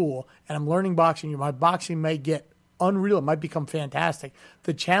boxing school, and I'm learning boxing. My boxing may get unreal. It might become fantastic.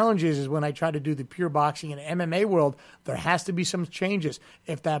 The challenge is when I try to do the pure boxing and MMA world, there has to be some changes.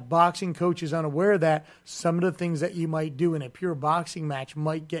 If that boxing coach is unaware of that, some of the things that you might do in a pure boxing match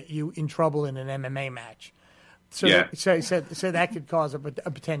might get you in trouble in an MMA match. So that could cause a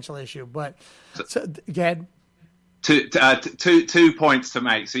potential issue. But go ahead. 2 points to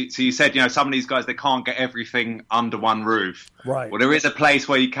make. So you said, some of these guys, they can't get everything under one roof. Right. Well, there is a place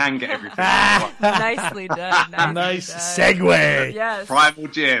where you can get everything under one roof. Nicely done. Nice segue. Yes. Primal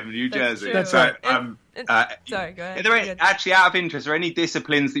Gym, New Jersey. That's right. Sorry, go ahead. Are there actually, out of interest, are any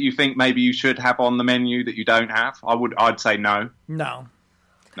disciplines that you think maybe you should have on the menu that you don't have? I'd say no. No.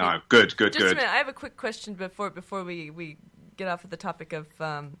 No. Good. Just a minute. I have a quick question before we get off of the topic of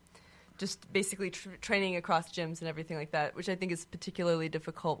just basically training across gyms and everything like that, which I think is particularly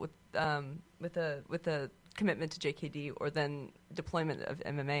difficult with a commitment to JKD or then deployment of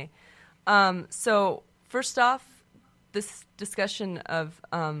MMA. So first off, this discussion of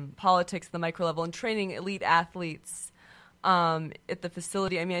politics, the micro level, and training elite athletes at the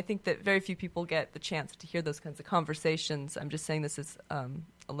facility. I mean, I think that very few people get the chance to hear those kinds of conversations. I'm just saying this is a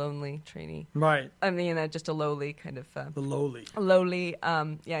lonely trainee. Right. I mean, just a lowly kind of... the lowly. Lowly.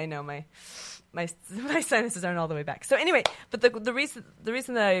 Yeah, I know. My sinuses aren't all the way back. So anyway, but the reason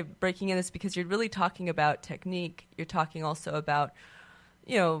that I'm breaking in is because you're really talking about technique. You're talking also about,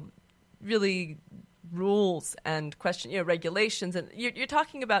 really rules and regulations, and you're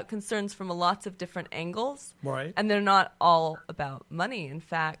talking about concerns from lots of different angles, right? And they're not all about money. In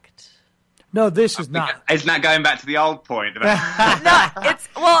fact, no, this is not. Isn't that going back to the old point? No, it's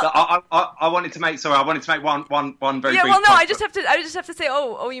I wanted to make one very brief well, no, point. I just have to say,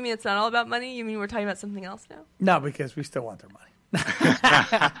 oh, you mean it's not all about money? You mean we're talking about something else now? No, because we still want their money.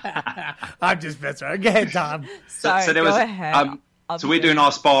 I'm just messing around. Go ahead, Tom. Sorry, go ahead. So we're doing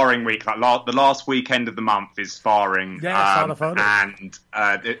our sparring week. Like the last weekend of the month is sparring. Yeah, I saw the photo. And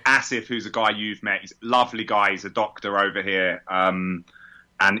Asif, who's a guy you've met, he's a lovely guy. He's a doctor over here.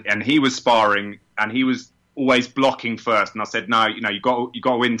 And he was sparring, and he was always blocking first. And I said, no, you got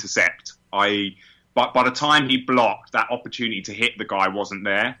to intercept. But by the time he blocked, that opportunity to hit the guy wasn't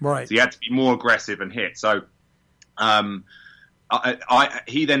there. Right. So he had to be more aggressive and hit. So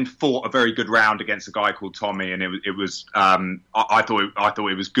he then fought a very good round against a guy called Tommy, and it was I thought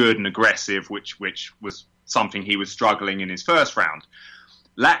it was good and aggressive, which was something he was struggling in his first round.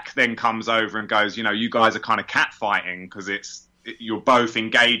 Lack then comes over and goes, you guys are kind of catfighting because you're both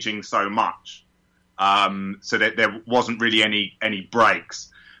engaging so much, so that there wasn't really any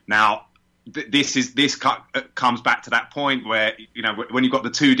breaks. Now this comes back to that point where when you've got the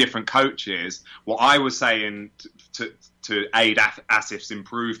two different coaches, what I was saying to aid Asif's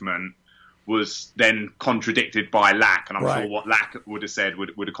improvement was then contradicted by Lack, and I'm sure what Lack would have said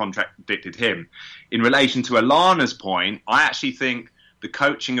would have contradicted him. In relation to Alana's point, I actually think the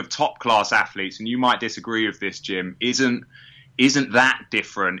coaching of top class athletes, and you might disagree with this, Jim, isn't that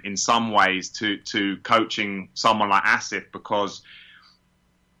different in some ways to coaching someone like Asif, because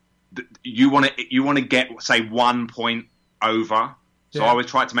you want to get, say, 1 point over So I always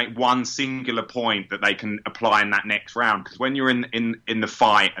try to make one singular point that they can apply in that next round. Because when you're in the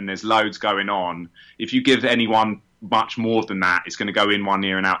fight and there's loads going on, if you give anyone much more than that, it's going to go in one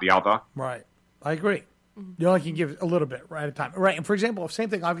ear and out the other. Right. I agree. You only can give a little bit right at a time. Right. And for example, same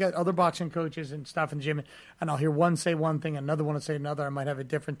thing, I've got other boxing coaches and stuff in the gym, and I'll hear one say one thing, another one will say another. I might have a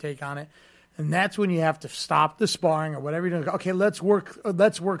different take on it. And that's when you have to stop the sparring or whatever you're doing. Okay, let's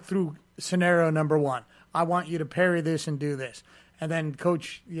work through scenario number one. I want you to parry this and do this. And then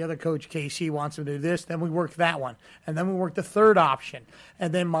the other coach, KC, wants him to do this. Then we work that one. And then we work the third option.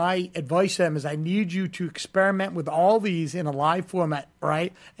 And then my advice to them is I need you to experiment with all these in a live format,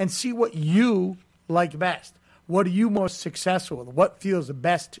 right? And see what you like best. What are you most successful with? What feels the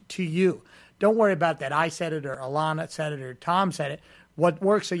best to you? Don't worry about that. I said it or Alana said it or Tom said it. What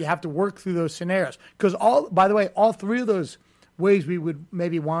works, so you have to work through those scenarios. Because by the way, all three of those ways we would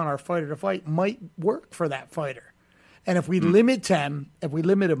maybe want our fighter to fight might work for that fighter. And if we limit them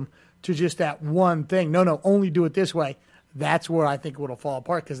to just that one thing, only do it this way, that's where I think it'll fall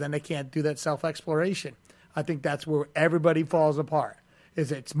apart, because then they can't do that self-exploration. I think that's where everybody falls apart,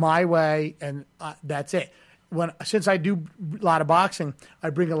 is it's my way and that's it. Since I do a lot of boxing,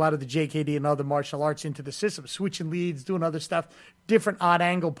 I bring a lot of the JKD and other martial arts into the system, switching leads, doing other stuff, different odd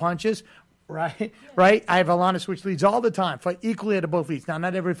angle punches, right? Right? I have Alana switch leads all the time, fight equally at both leads. Now,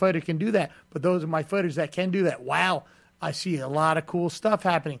 not every fighter can do that, but those are my fighters that can do that. Wow, I see a lot of cool stuff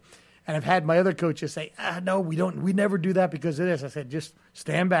happening. And I've had my other coaches say, no, we never do that because of this. I said, just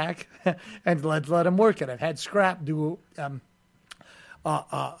stand back and let them work it. I've had Scrap do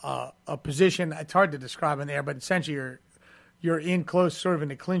a position. It's hard to describe in there, but essentially you're in close, sort of in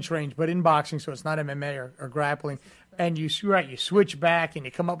the clinch range, but in boxing, so it's not MMA or grappling. And you switch back and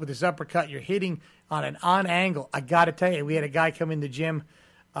you come up with this uppercut. You're hitting on an on angle. I got to tell you, we had a guy come in the gym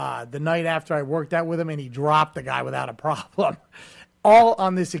the night after I worked out with him, and he dropped the guy without a problem. All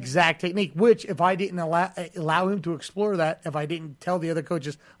on this exact technique, which if I didn't allow him to explore that, if I didn't tell the other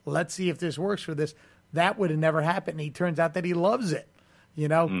coaches, let's see if this works for this, that would have never happened. And he turns out that he loves it.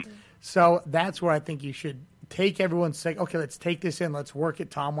 So that's where I think you should take everyone, say, okay, let's take this in, let's work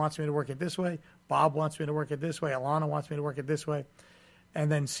it. Tom wants me to work it this way. Bob wants me to work it this way. Alana wants me to work it this way. And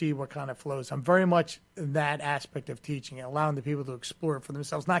then see what kind of flows. I'm very much in that aspect of teaching, allowing the people to explore it for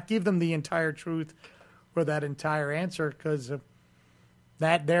themselves, not give them the entire truth or that entire answer, because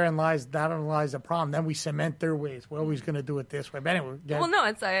therein lies the problem. Then we cement their ways. We're always going to do it this way. But anyway, well, no,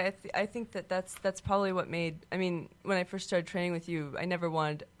 I think that's probably what made. I mean, when I first started training with you, I never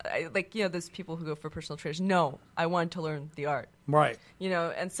wanted those people who go for personal trainers. No, I wanted to learn the art. Right.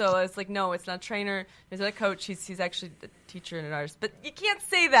 And so I was like, no, it's not a trainer. There's a coach. He's actually a teacher and an artist. But you can't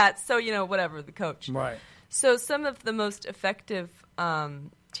say that. So whatever, the coach. Right. So some of the most effective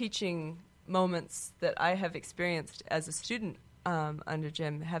teaching moments that I have experienced as a student under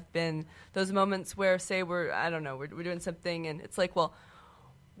Jim have been those moments where, say, we're doing something and it's like, well,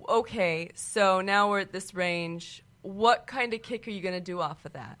 okay, so now we're at this range. What kind of kick are you going to do off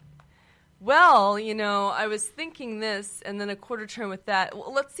of that? Well, I was thinking this and then a quarter turn with that.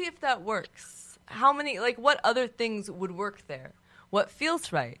 Well, let's see if that works. What other things would work there? What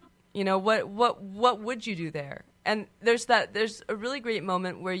feels right? What would you do there? And there's a really great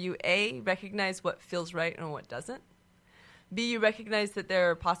moment where you, A, recognize what feels right and what doesn't. B, you recognize that there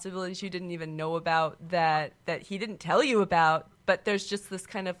are possibilities you didn't even know about that he didn't tell you about, but there's just this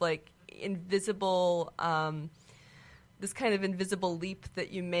kind of invisible leap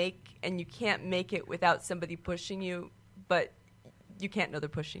that you make, and you can't make it without somebody pushing you, but you can't know they're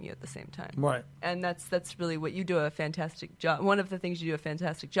pushing you at the same time. Right. And that's really what you do a fantastic job. One of the things you do a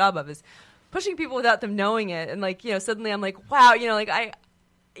fantastic job of is pushing people without them knowing it. And suddenly I'm like, wow,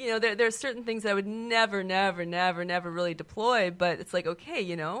 there's certain things that I would never really deploy, but it's like, okay,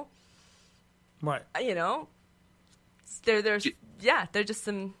 right. They're just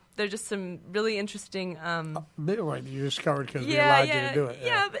some really interesting. Right, you discovered because we allowed you to do it.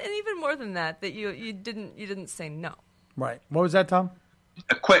 Yeah, and even more than that you didn't say no. Right. What was that, Tom?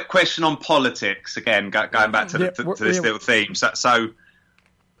 A quick question on politics again, going back to this little theme. So,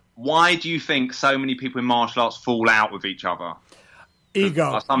 why do you think so many people in martial arts fall out with each other?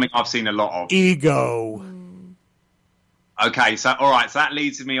 Ego. That's something I've seen a lot of. Ego. Okay, so all right, so that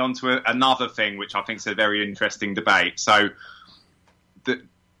leads me on to another thing, which I think is a very interesting debate. So the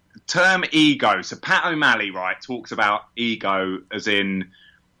term ego. So Pat O'Malley, right, talks about ego as in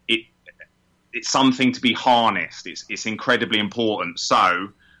it's something to be harnessed. It's incredibly important. So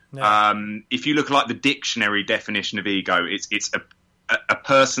if you look at the dictionary definition of ego, it's a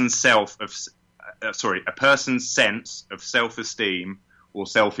person's sense of self-esteem or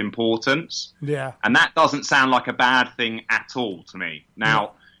self-importance. Yeah. And that doesn't sound like a bad thing at all to me.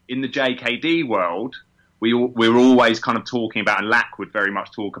 Now, in the JKD world, we're always kind of talking about, and Lack would very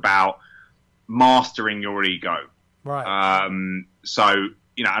much talk about mastering your ego. Right. So,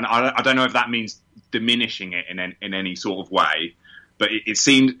 you know, and I don't know if that means diminishing it in any sort of way, but it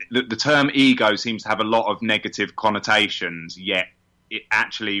seems that the term ego seems to have a lot of negative connotations, yet it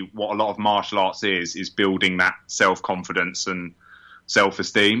actually, what a lot of martial arts is building that self-confidence and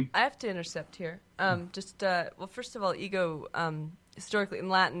self-esteem. I have to intercept here. Well, first of all, ego, historically in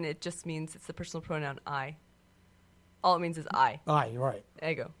Latin, it just means it's the personal pronoun I. All it means is I. I, right.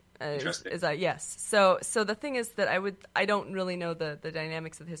 Ego. Is I, yes. So the thing is that I don't really know the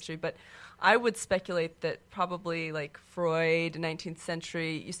dynamics of the history, but I would speculate that probably like Freud, 19th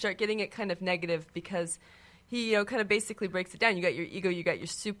century, you start getting it kind of negative because he, kind of basically breaks it down. You got your ego, you got your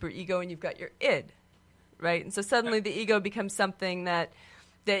super ego, and you've got your id, right? And so suddenly the ego becomes something that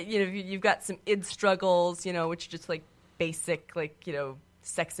you've got some id struggles, which are just like basic, like,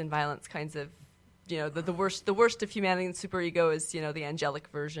 sex and violence kinds of, the worst of humanity, and superego is, the angelic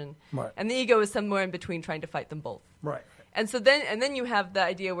version. Right. And the ego is somewhere in between trying to fight them both. Right. And so then you have the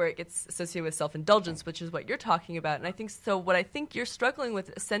idea where it gets associated with self-indulgence, which is what you're talking about. And I think so. What I think you're struggling with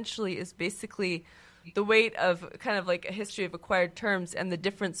essentially is basically the weight of kind of like a history of acquired terms and the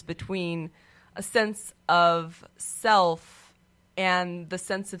difference between a sense of self and the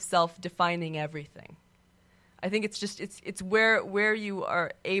sense of self defining everything. I think it's just it's where you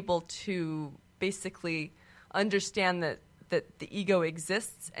are able to basically understand that the ego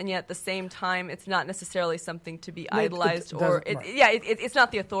exists, and yet at the same time it's not necessarily something to be idolized, it's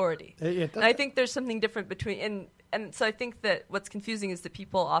not the authority. And I think there's something different between and so I think that what's confusing is that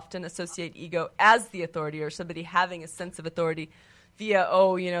people often associate ego as the authority or somebody having a sense of authority via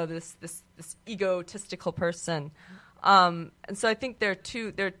this egotistical person. And so I think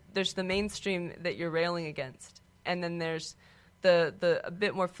there's the mainstream that you're railing against, and then there's the a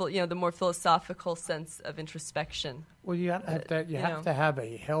bit more the more philosophical sense of introspection. Well, you have to have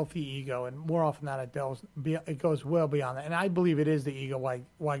a healthy ego, and more often than not, it goes well beyond that. And I believe it is the ego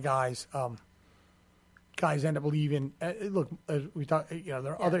why guys end up leaving. Look, as we talk, there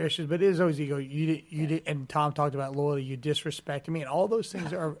are other issues, but it is always ego. You did, and Tom talked about loyalty. You disrespect me, and all those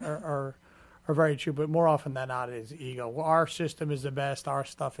things are very true. But more often than not, it is ego. Well, our system is the best. Our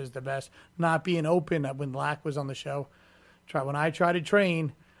stuff is the best. Not being open. When Lack was on the show, when I try to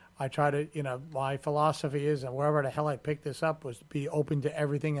train, I try to, my philosophy is, and wherever the hell I picked this up, was to be open to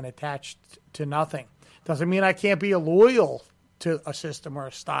everything and attached to nothing. Doesn't mean I can't be loyal to a system or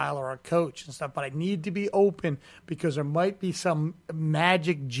a style or a coach and stuff, but I need to be open because there might be some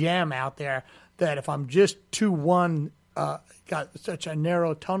magic gem out there that if I'm just got such a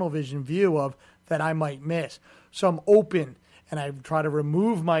narrow tunnel vision view of, that I might miss. So I'm open, and I try to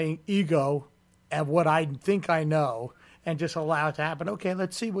remove my ego and what I think I know, and just allow it to happen. Okay,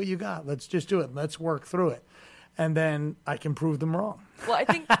 let's see what you got. Let's just do it. Let's work through it. And then I can prove them wrong. Well, I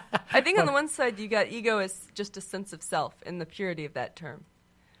think on the one side you got ego as just a sense of self in the purity of that term,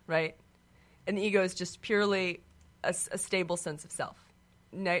 right? And the ego is just purely a stable sense of self.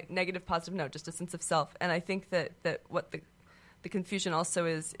 Negative, positive, no, just a sense of self. And I think that what the confusion also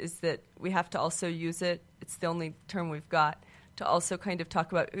is that we have to also use it. It's the only term we've got to also kind of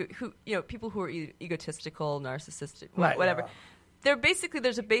talk about who people who are egotistical, narcissistic, whatever. They're basically,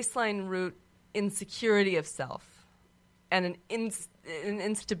 there's a baseline root insecurity of self and an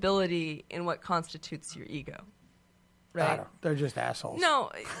instability in what constitutes your ego. Right? They're just assholes.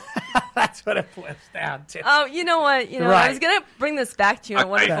 No. That's what it boils down to. Oh, you know what? I was going to bring this back to you in a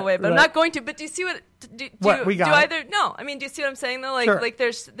wonderful way, but I'm not going to. But do you see what... Do you see what I'm saying, though? Like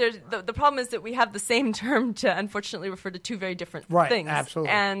there's the problem is that we have the same term to unfortunately refer to two very different things.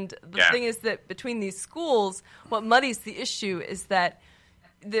 Absolutely. And the thing is that between these schools, what muddies the issue is that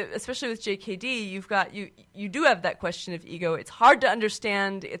especially with JKD, you do have that question of ego. It's hard to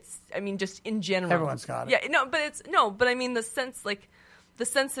understand. Just in general, everyone's got it. Yeah, but I mean the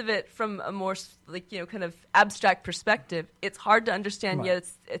sense of it from a more kind of abstract perspective. It's hard to understand. Right. Yet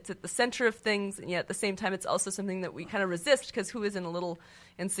it's at the center of things, and yet at the same time, it's also something that we kind of resist because who isn't a little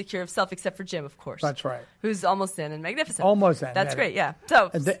insecure of self, except for Jim, of course. That's right. Who's almost in and magnificent. Almost in. That's great. Yeah. So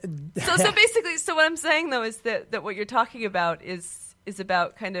basically, what I'm saying though is that what you're talking about is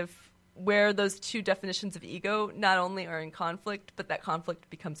about kind of where those two definitions of ego not only are in conflict, but that conflict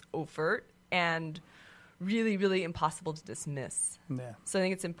becomes overt and really, really impossible to dismiss. Yeah. So I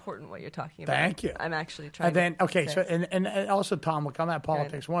think it's important what you're talking about. Thank you. I'm actually trying and then, okay, so and also, Tom, we'll come at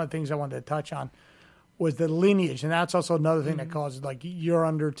politics. One of the things I wanted to touch on was the lineage, and that's also another thing that causes, like, you're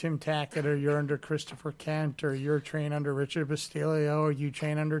under Tim Tackett, or you're under Christopher Kent, or you're trained under Richard Bastilio, or you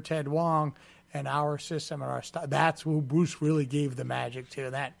train under Ted Wong, and our system and our style. That's who Bruce really gave the magic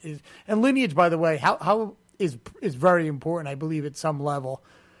to. And lineage, by the way, how is very important, I believe, at some level,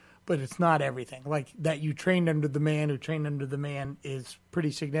 but it's not everything. Like, that you trained under the man who trained under the man is pretty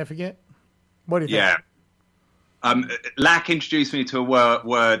significant. What do you think? Lack introduced me to a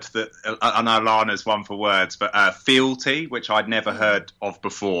word that I know Lana's one for words, but fealty, which I'd never heard of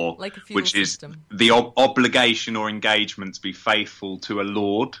before, like a which system. Is the obligation or engagement to be faithful to a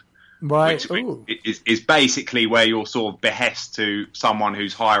lord. Right. Which is basically where you're sort of behest to someone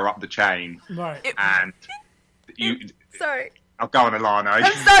who's higher up the chain. Right. Sorry. I'll go on, Alana.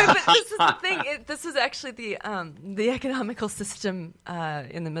 I'm sorry, but this is the thing. This was actually the economical system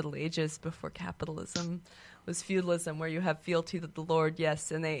in the Middle Ages before capitalism was feudalism, where you have fealty to the lord, yes,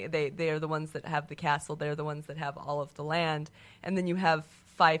 and they are the ones that have the castle. They're the ones that have all of the land. And then you have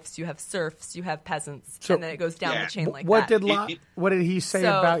fiefs, you have serfs, you have peasants, and then it goes down the chain like that. What did he say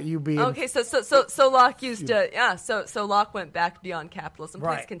about you being... Okay, so Locke used so Locke went back beyond capitalism. Please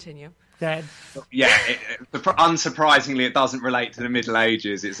Right. continue. Dad? Yeah, unsurprisingly, it doesn't relate to the Middle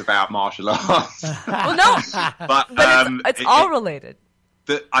Ages. It's about martial arts. Well, no, but it's all related.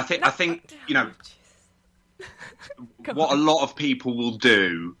 I think you know... What a lot of people will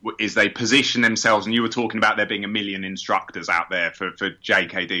do is they position themselves, and you were talking about there being a million instructors out there for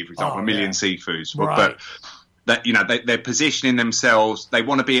JKD, for example, a million Sifus. Right. But that, you know, they're positioning themselves. They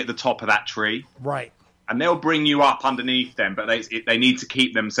want to be at the top of that tree, Right. and they'll bring you up underneath them. But they need to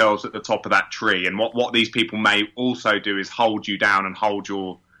keep themselves at the top of that tree. And what these people may also do is hold you down and hold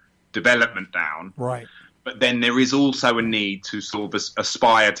your development down. Right. But then there is also a need to sort of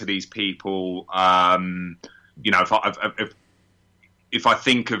aspire to these people. You know, if I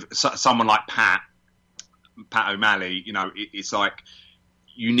think of someone like Pat O'Malley, you know, it's like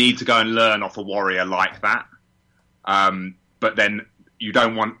you need to go and learn off a warrior like that. But then you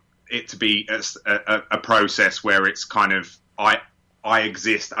don't want it to be a process where it's kind of I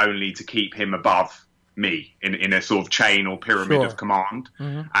exist only to keep him above me in a sort of chain or pyramid of command.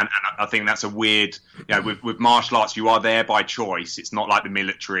 Mm-hmm. And I think that's a weird, you know, with martial arts, you are there by choice. It's not like the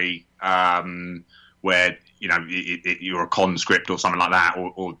military, where, you know, you're a conscript or something like that,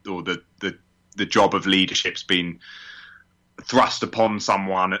 or the job of leadership's been thrust upon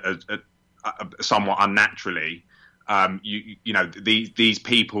someone somewhat unnaturally. You know, these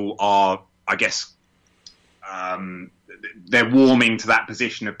people are, I guess, they're warming to that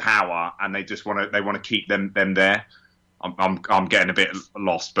position of power, and they just want to keep them there. I'm getting a bit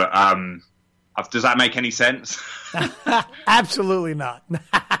lost, but does that make any sense? Absolutely not.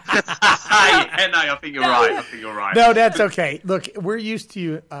 Yeah, no, I think you're right. No, that's okay. Look, we're used to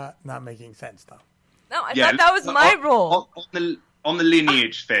you not making sense, though. No, I thought that was my role. On the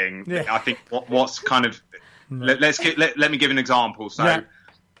lineage thing, I think what's kind of let me give an example. So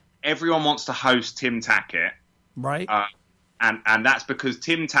everyone wants to host Tim Tackett, right? And that's because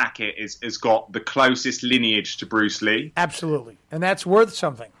Tim Tackett has got the closest lineage to Bruce Lee. Absolutely, and that's worth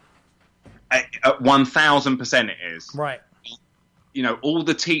something. 1,000% it is. Right. You know, all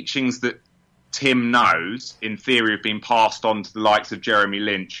the teachings that Tim knows, in theory, have been passed on to the likes of Jeremy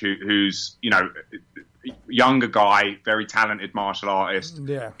Lynch, who's, you know, younger guy, very talented martial artist.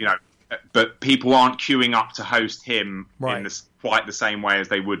 Yeah. You know, but people aren't queuing up to host him in quite the same way as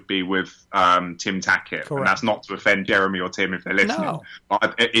they would be with Tim Tackett. Correct. And that's not to offend Jeremy or Tim if they're listening. No.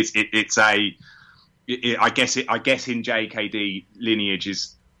 But I guess in JKD, lineage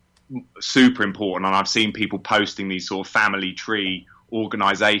is super important, and I've seen people posting these sort of family tree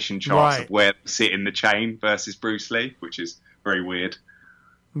organization charts of where they sit in the chain versus Bruce Lee, which is very weird.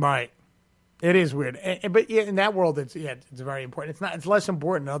 Right, it is weird, but in that world, it's very important. It's less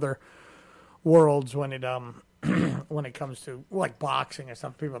important in other worlds when it when it comes to like boxing and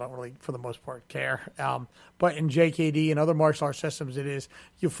stuff. People don't really, for the most part, care. But in JKD and other martial arts systems, it is.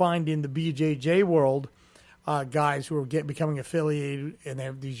 You find in the BJJ world. Guys who are becoming affiliated, and they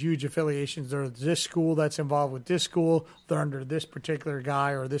have these huge affiliations. There's this school that's involved with this school. They're under this particular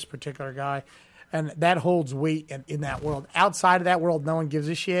guy or this particular guy, and that holds weight in that world. Outside of that world, no one gives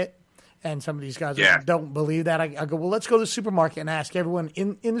a shit, and some of these guys don't believe that. I go, well, let's go to the supermarket and ask everyone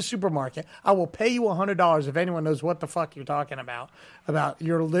in the supermarket. I will pay you $100 if anyone knows what the fuck you're talking about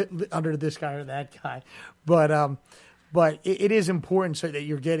you're under this guy or that guy. But it is important so that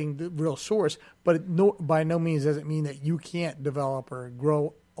you're getting the real source. But by no means does it mean that you can't develop or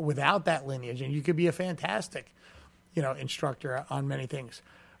grow without that lineage. And you could be a fantastic, you know, instructor on many things,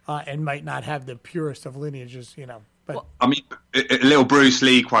 and might not have the purest of lineages, you know. But I mean, a little Bruce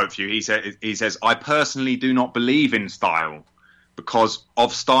Lee quote for you. He says, "I personally do not believe in style, because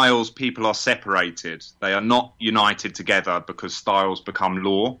of styles people are separated. They are not united together because styles become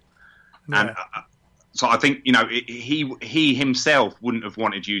law." Yeah. And so I think, he himself wouldn't have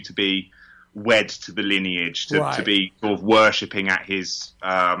wanted you to be wed to the lineage, to be sort of worshipping at his,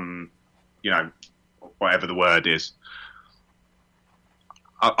 whatever the word is.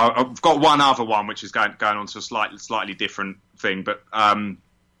 I've got one other one, which is going on to a slightly different thing, but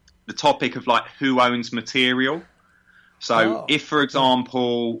the topic of like who owns material. So if, for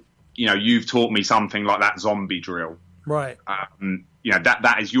example, you've taught me something like that zombie drill, right?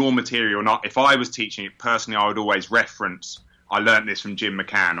 That is your material. Not if I was teaching it personally, I would always reference, I learned this from Jim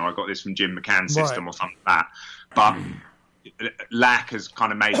McCann, or I got this from Jim McCann's system, or something like that. But Lack has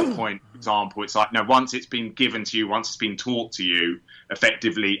kind of made a point. For example, it's like, no, once it's been given to you, once it's been taught to you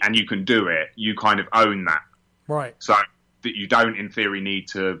effectively, and you can do it, you kind of own that, right? So that you don't, in theory, need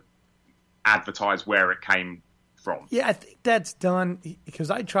to advertise where it came from. Yeah, I think that's done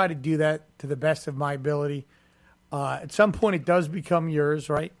because I try to do that to the best of my ability. At some point, it does become yours,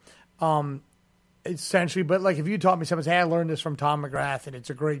 right? Essentially, but like if you taught me something, say, I learned this from Tom McGrath, and it's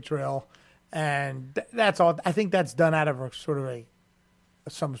a great drill, and that's all. I think that's done out of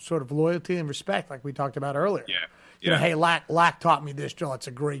some sort of loyalty and respect, like we talked about earlier. Yeah. Hey, Lack taught me this drill. It's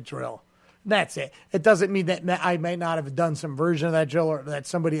a great drill. That's it. It doesn't mean that I may not have done some version of that drill, or that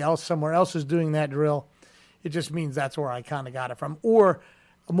somebody else somewhere else is doing that drill. It just means that's where I kind of got it from. Or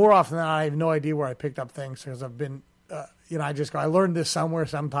more often than not, I have no idea where I picked up things because I've been, I just go, I learned this somewhere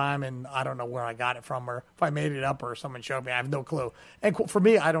sometime, and I don't know where I got it from, or if I made it up or someone showed me. I have no clue. And for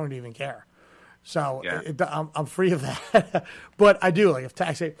me, I don't even care. So I'm free of that. But I do, like if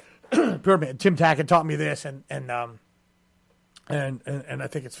Tim Tackett taught me this, and I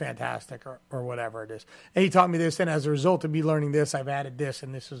think it's fantastic, or whatever it is. And he taught me this, and as a result of me learning this, I've added this,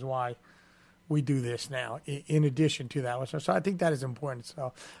 and this is why we do this now, in addition to that. So I think that is important.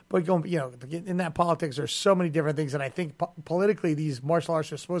 So, but in that politics, there's so many different things, and I think politically, these martial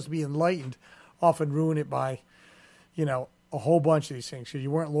arts are supposed to be enlightened, often ruin it by, a whole bunch of these things. So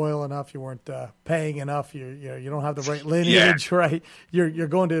you weren't loyal enough, you weren't paying enough, you don't have the right lineage, right? You're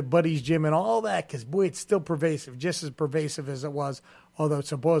going to buddy's gym and all that, because boy, it's still pervasive, just as pervasive as it was. Although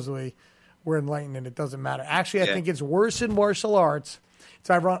supposedly we're enlightened and it doesn't matter. Actually, I think it's worse in martial arts. It's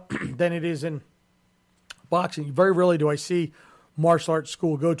ironic than it is in boxing. Very rarely do I see martial arts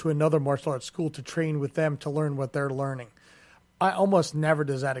school go to another martial arts school to train with them to learn what they're learning. Almost never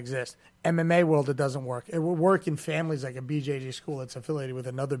does that exist. MMA world, it doesn't work. It will work in families like a BJJ school that's affiliated with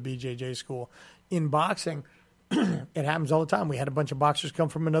another BJJ school. In boxing, it happens all the time. We had a bunch of boxers come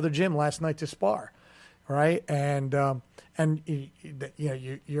from another gym last night to spar, right? And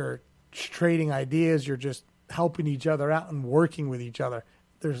you're trading ideas. You're just helping each other out and working with each other.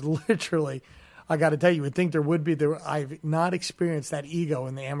 There's literally, I got to tell you would think there would be. I've not experienced that ego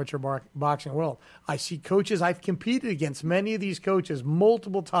in the amateur boxing world. I see coaches. I've competed against many of these coaches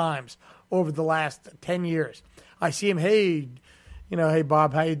multiple times over the last 10 years. I see him, hey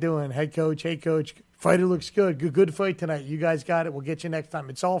Bob, how you doing? Hey coach, fighter looks good. Good fight tonight. You guys got it. We'll get you next time.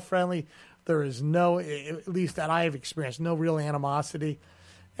 It's all friendly. There is no, at least that I have experienced, no real animosity.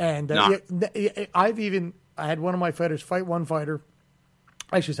 And I had one of my fighters fight one fighter.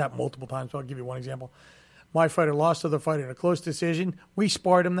 Actually, it's happened multiple times, so I'll give you one example. My fighter lost to the fighter in a close decision. We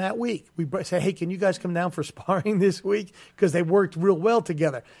sparred him that week. We said, hey, can you guys come down for sparring this week? Because they worked real well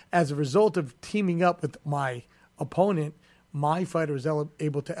together. As a result of teaming up with my opponent, my fighter was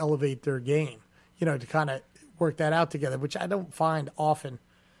able to elevate their game, to kind of work that out together, which I don't find often,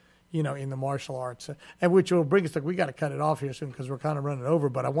 in the martial arts. And which will bring us, we got to cut it off here soon because we're kind of running over.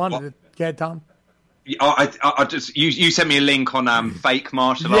 But I wanted to get Tom. I just you sent me a link on fake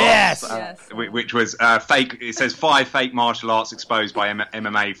martial arts, which was fake. It says 5 fake martial arts exposed by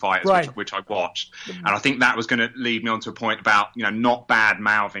MMA fighters, right. which I watched, and I think that was going to lead me on to a point about not bad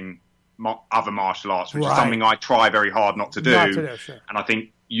mouthing other martial arts, which is something I try very hard not to do. Sure. And I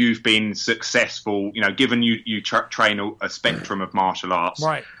think you've been successful. Given you train a spectrum of martial arts,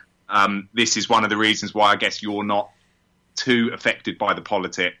 right? This is one of the reasons why I guess you're not too affected by the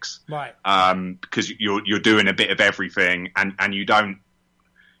politics, right? Because you're doing a bit of everything, and you don't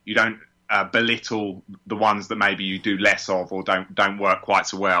belittle the ones that maybe you do less of or don't work quite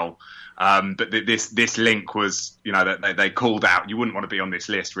so well. But this link was, that they called out. You wouldn't want to be on this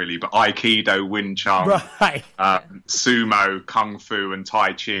list really, but Aikido, Wing Chun, right. Sumo, Kung Fu, and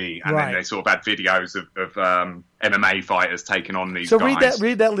Tai Chi, and then they sort of had videos of MMA fighters taking on these guys. So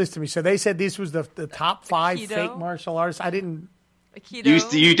read that list to me. So they said this was the top 5 fake martial arts. I didn't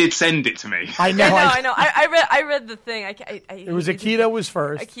Aikido. You did send it to me. I know. I know. I read the thing. It was Aikido was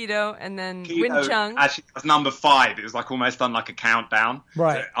first. Aikido, and then Wing Chun. Actually, it was number 5. It was like almost done like a countdown.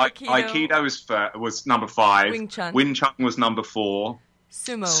 Right. So, Aikido was number 5. Wing Chun. Wing Chun was number 4.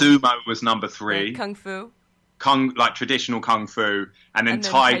 Sumo was number 3. Kung Fu. Like traditional Kung Fu, and then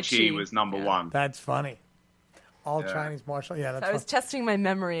Tai Chi was number 1. That's funny. All Chinese martial. Yeah, that's. I was testing my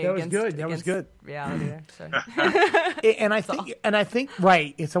memory. That was good. That was good. Reality there. and I think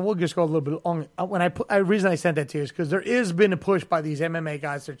right. So we'll just go a little bit on. When the reason I sent that to you is because there is been a push by these MMA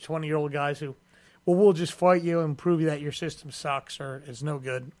guys, they're 20-year-old guys who, well, we'll just fight you and prove that your system sucks or is no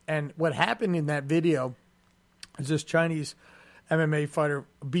good. And what happened in that video is this Chinese MMA fighter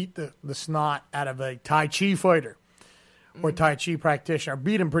beat the snot out of a Tai Chi fighter or Tai Chi practitioner,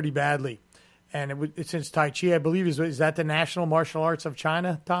 beat him pretty badly. And since Tai Chi, I believe, is that the national martial arts of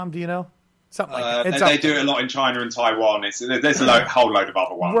China, Tom? Do you know? Something like that. They do it a lot in China and Taiwan. There's a whole load of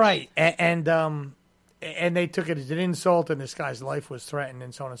other ones. Right. And they took it as an insult, and this guy's life was threatened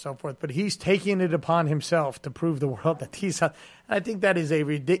and so on and so forth. But he's taking it upon himself to prove the world that he's – I think that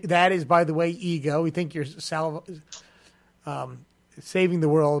is, by the way, ego. We think you're saving the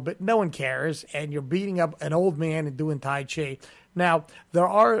world, but no one cares, and you're beating up an old man and doing Tai Chi. Now, there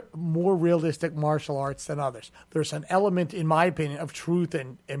are more realistic martial arts than others. There's an element, in my opinion, of truth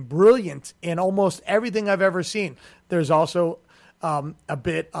and brilliance in almost everything I've ever seen. There's also a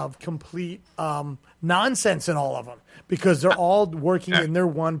bit of complete nonsense in all of them because they're all working in their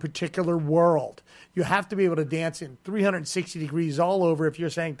one particular world. You have to be able to dance in 360 degrees all over if you're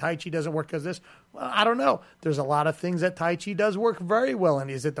saying Tai Chi doesn't work because this. Well, I don't know. There's a lot of things that Tai Chi does work very well. And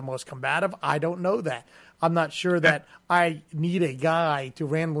is it the most combative? I don't know that. I'm not sure that I need a guy to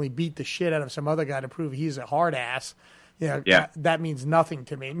randomly beat the shit out of some other guy to prove he's a hard ass. That means nothing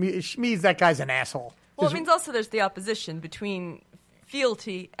to me. It means that guy's an asshole. Well, it means also there's the opposition between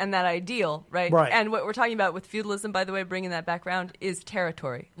fealty and that ideal, right? Right. And what we're talking about with feudalism, by the way, bringing that background, is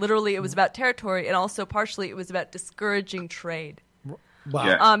territory. Literally, it was about territory, and also partially it was about discouraging trade. Wow.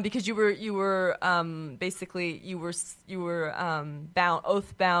 Yeah. Because you were bound,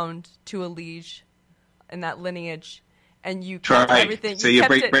 oath bound to a liege in that lineage, and you kept everything. So you're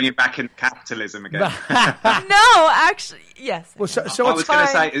bringing back in capitalism again. No, actually, yes. Well, so I was going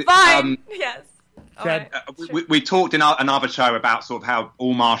to say, fine. Yes. Right. We talked in another show about sort of how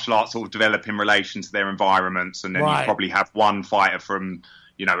all martial arts sort of develop in relation to their environments, and then you probably have one fighter from,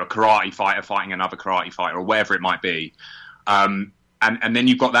 a karate fighter fighting another karate fighter or whatever it might be. And then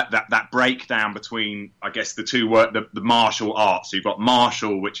you've got that breakdown between, I guess, the two the martial arts. So you've got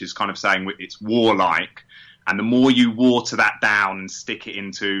martial, which is kind of saying it's warlike, and the more you water that down and stick it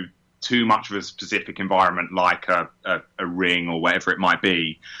into too much of a specific environment, like a ring or whatever it might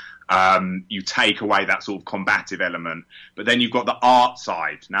be, you take away that sort of combative element. But then you've got the art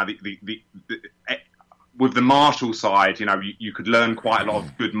side. Now, with the martial side, you could learn quite a lot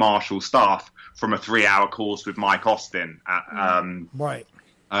of good martial stuff from a 3-hour course with Mike Austin. Right.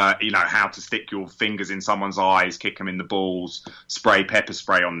 How to stick your fingers in someone's eyes, kick them in the balls, spray pepper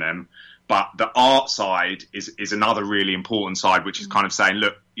spray on them. But the art side is another really important side, which is kind of saying,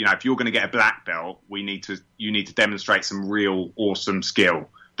 look, if you're going to get a black belt, you need to demonstrate some real awesome skill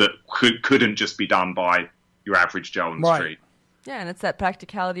that couldn't just be done by your average Joe on the street. Yeah, and it's that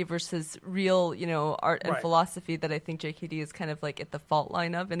practicality versus real, art and philosophy that I think JKD is kind of like at the fault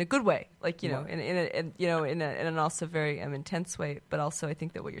line of, in a good way, like in an also very intense way. But also, I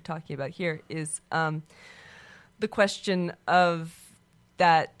think that what you're talking about here is the question of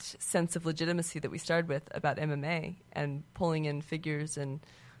that sense of legitimacy that we started with about MMA and pulling in figures and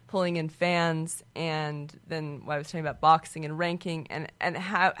pulling in fans, and then what I was talking about boxing and ranking, and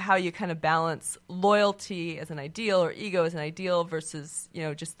how you kind of balance loyalty as an ideal or ego as an ideal versus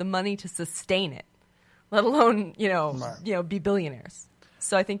just the money to sustain it, let alone be billionaires.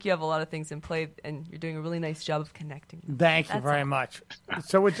 So I think you have a lot of things in play, and you're doing a really nice job of connecting. Thank you very much.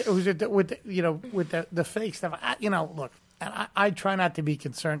 So with the fake stuff, look, and I try not to be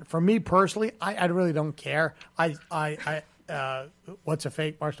concerned. For me personally, I really don't care. What's a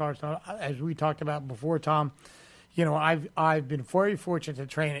fake martial arts? As we talked about before, Tom, I've been very fortunate to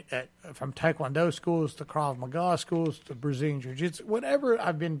train from Taekwondo schools to Krav Maga schools to Brazilian Jiu-Jitsu, whatever.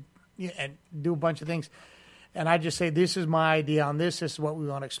 I've been and do a bunch of things. And I just say, this is my idea on this. This is what we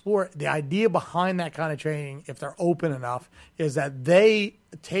want to explore. The idea behind that kind of training, if they're open enough, is that they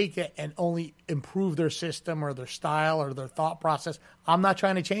take it and only improve their system or their style or their thought process. I'm not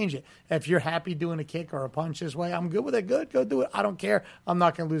trying to change it. If you're happy doing a kick or a punch this way, I'm good with it. Good, go do it. I don't care. I'm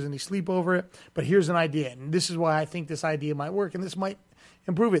not going to lose any sleep over it. But here's an idea, and this is why I think this idea might work, and this might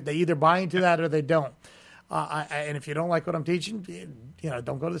improve it. They either buy into that or they don't. And if you don't like what I'm teaching,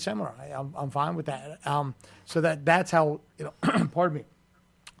 don't go to the seminar. I'm fine with that. So that's how, pardon me.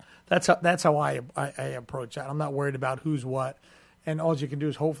 That's how I approach that. I'm not worried about who's what. And all you can do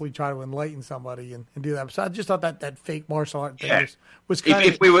is hopefully try to enlighten somebody and do that. So I just thought that fake martial art thing was kind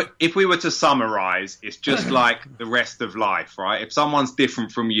of... If we were to summarize, it's just like the rest of life, right? If someone's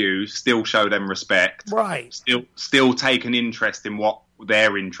different from you, still show them respect. Right. Still take an interest in what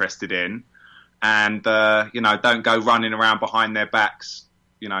they're interested in. And, don't go running around behind their backs,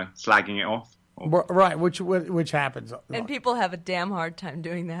 slagging it off. Right, which happens. And people have a damn hard time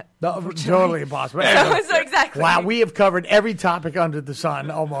doing that. No, totally impossible. So exactly. Wow, we have covered every topic under the sun,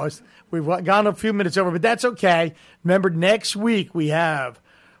 almost. We've gone a few minutes over, but that's okay. Remember, next week we have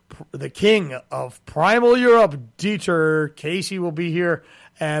the king of Primal Europe, Dieter. Casey will be here,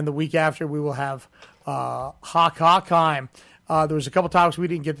 and the week after we will have Hockheim. There was a couple topics we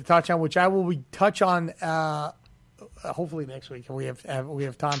didn't get to touch on, which I will touch on hopefully next week. We have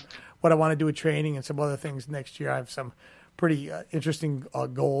time. What I want to do with training and some other things next year. I have some pretty interesting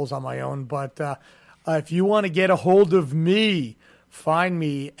goals on my own. But if you want to get a hold of me, find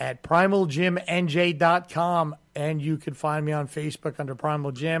me at primalgymnj.com, and you can find me on Facebook under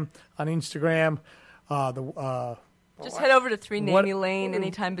Primal Gym, on Instagram. Just head over to 3 Namey Lane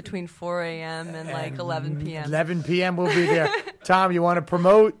anytime between 4 a.m. and 11 p.m. 11 p.m. we'll be there. Tom, you want to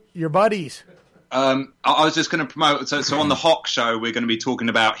promote your buddies? I was just going to promote. So on the Hock Show, we're going to be talking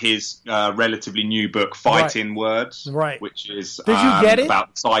about his relatively new book, Fighting Words, which is did you get it?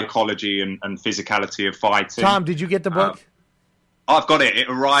 About psychology and physicality of fighting. Tom, did you get the book? I've got it. It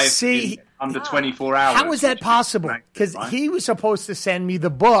arrived in under 24 hours. How is that possible? Because he was supposed to send me the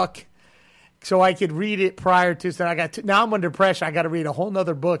book so I could read it prior to. So now I'm under pressure. I got to read a whole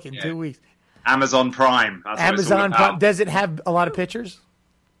nother book in 2 weeks. Amazon Prime. That's Amazon Prime. Does it have a lot of pictures?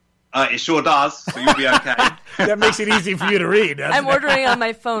 It sure does, so you'll be okay. That makes it easy for you to read. I'm ordering on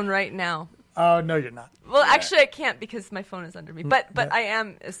my phone right now. Oh, no, you're not. Well, actually, I can't because my phone is under me. But I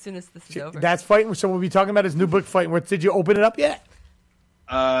am as soon as this is over. That's Fighting. So we'll be talking about his new book, Fighting Words. Did you open it up yet?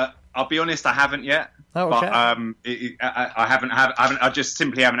 I'll be honest, I haven't yet. Oh, okay. But I haven't. I just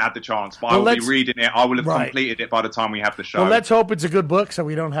simply haven't had the chance. But I will be reading it. I will have completed it by the time we have the show. Well, let's hope it's a good book so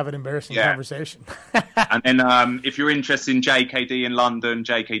we don't have an embarrassing conversation. And then if you're interested in JKD in London,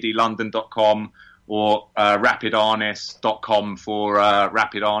 jkdlondon.com or rapidharness.com for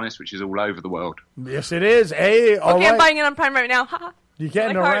Rapid Harness, which is all over the world. Yes, it is. Hey, I'm buying it on Prime right now. You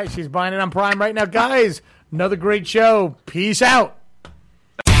can, all right. She's buying it on Prime right now. Guys, another great show. Peace out.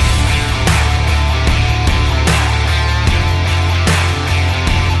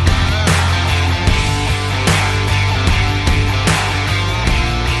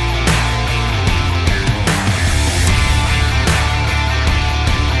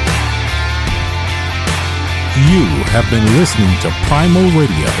 You have been listening to Primal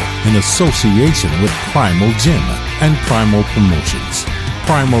Radio in association with Primal Gym and Primal Promotions.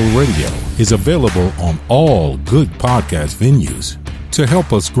 Primal Radio is available on all good podcast venues. To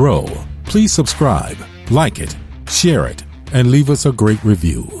help us grow, please subscribe, like it, share it, and leave us a great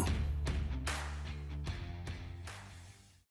review.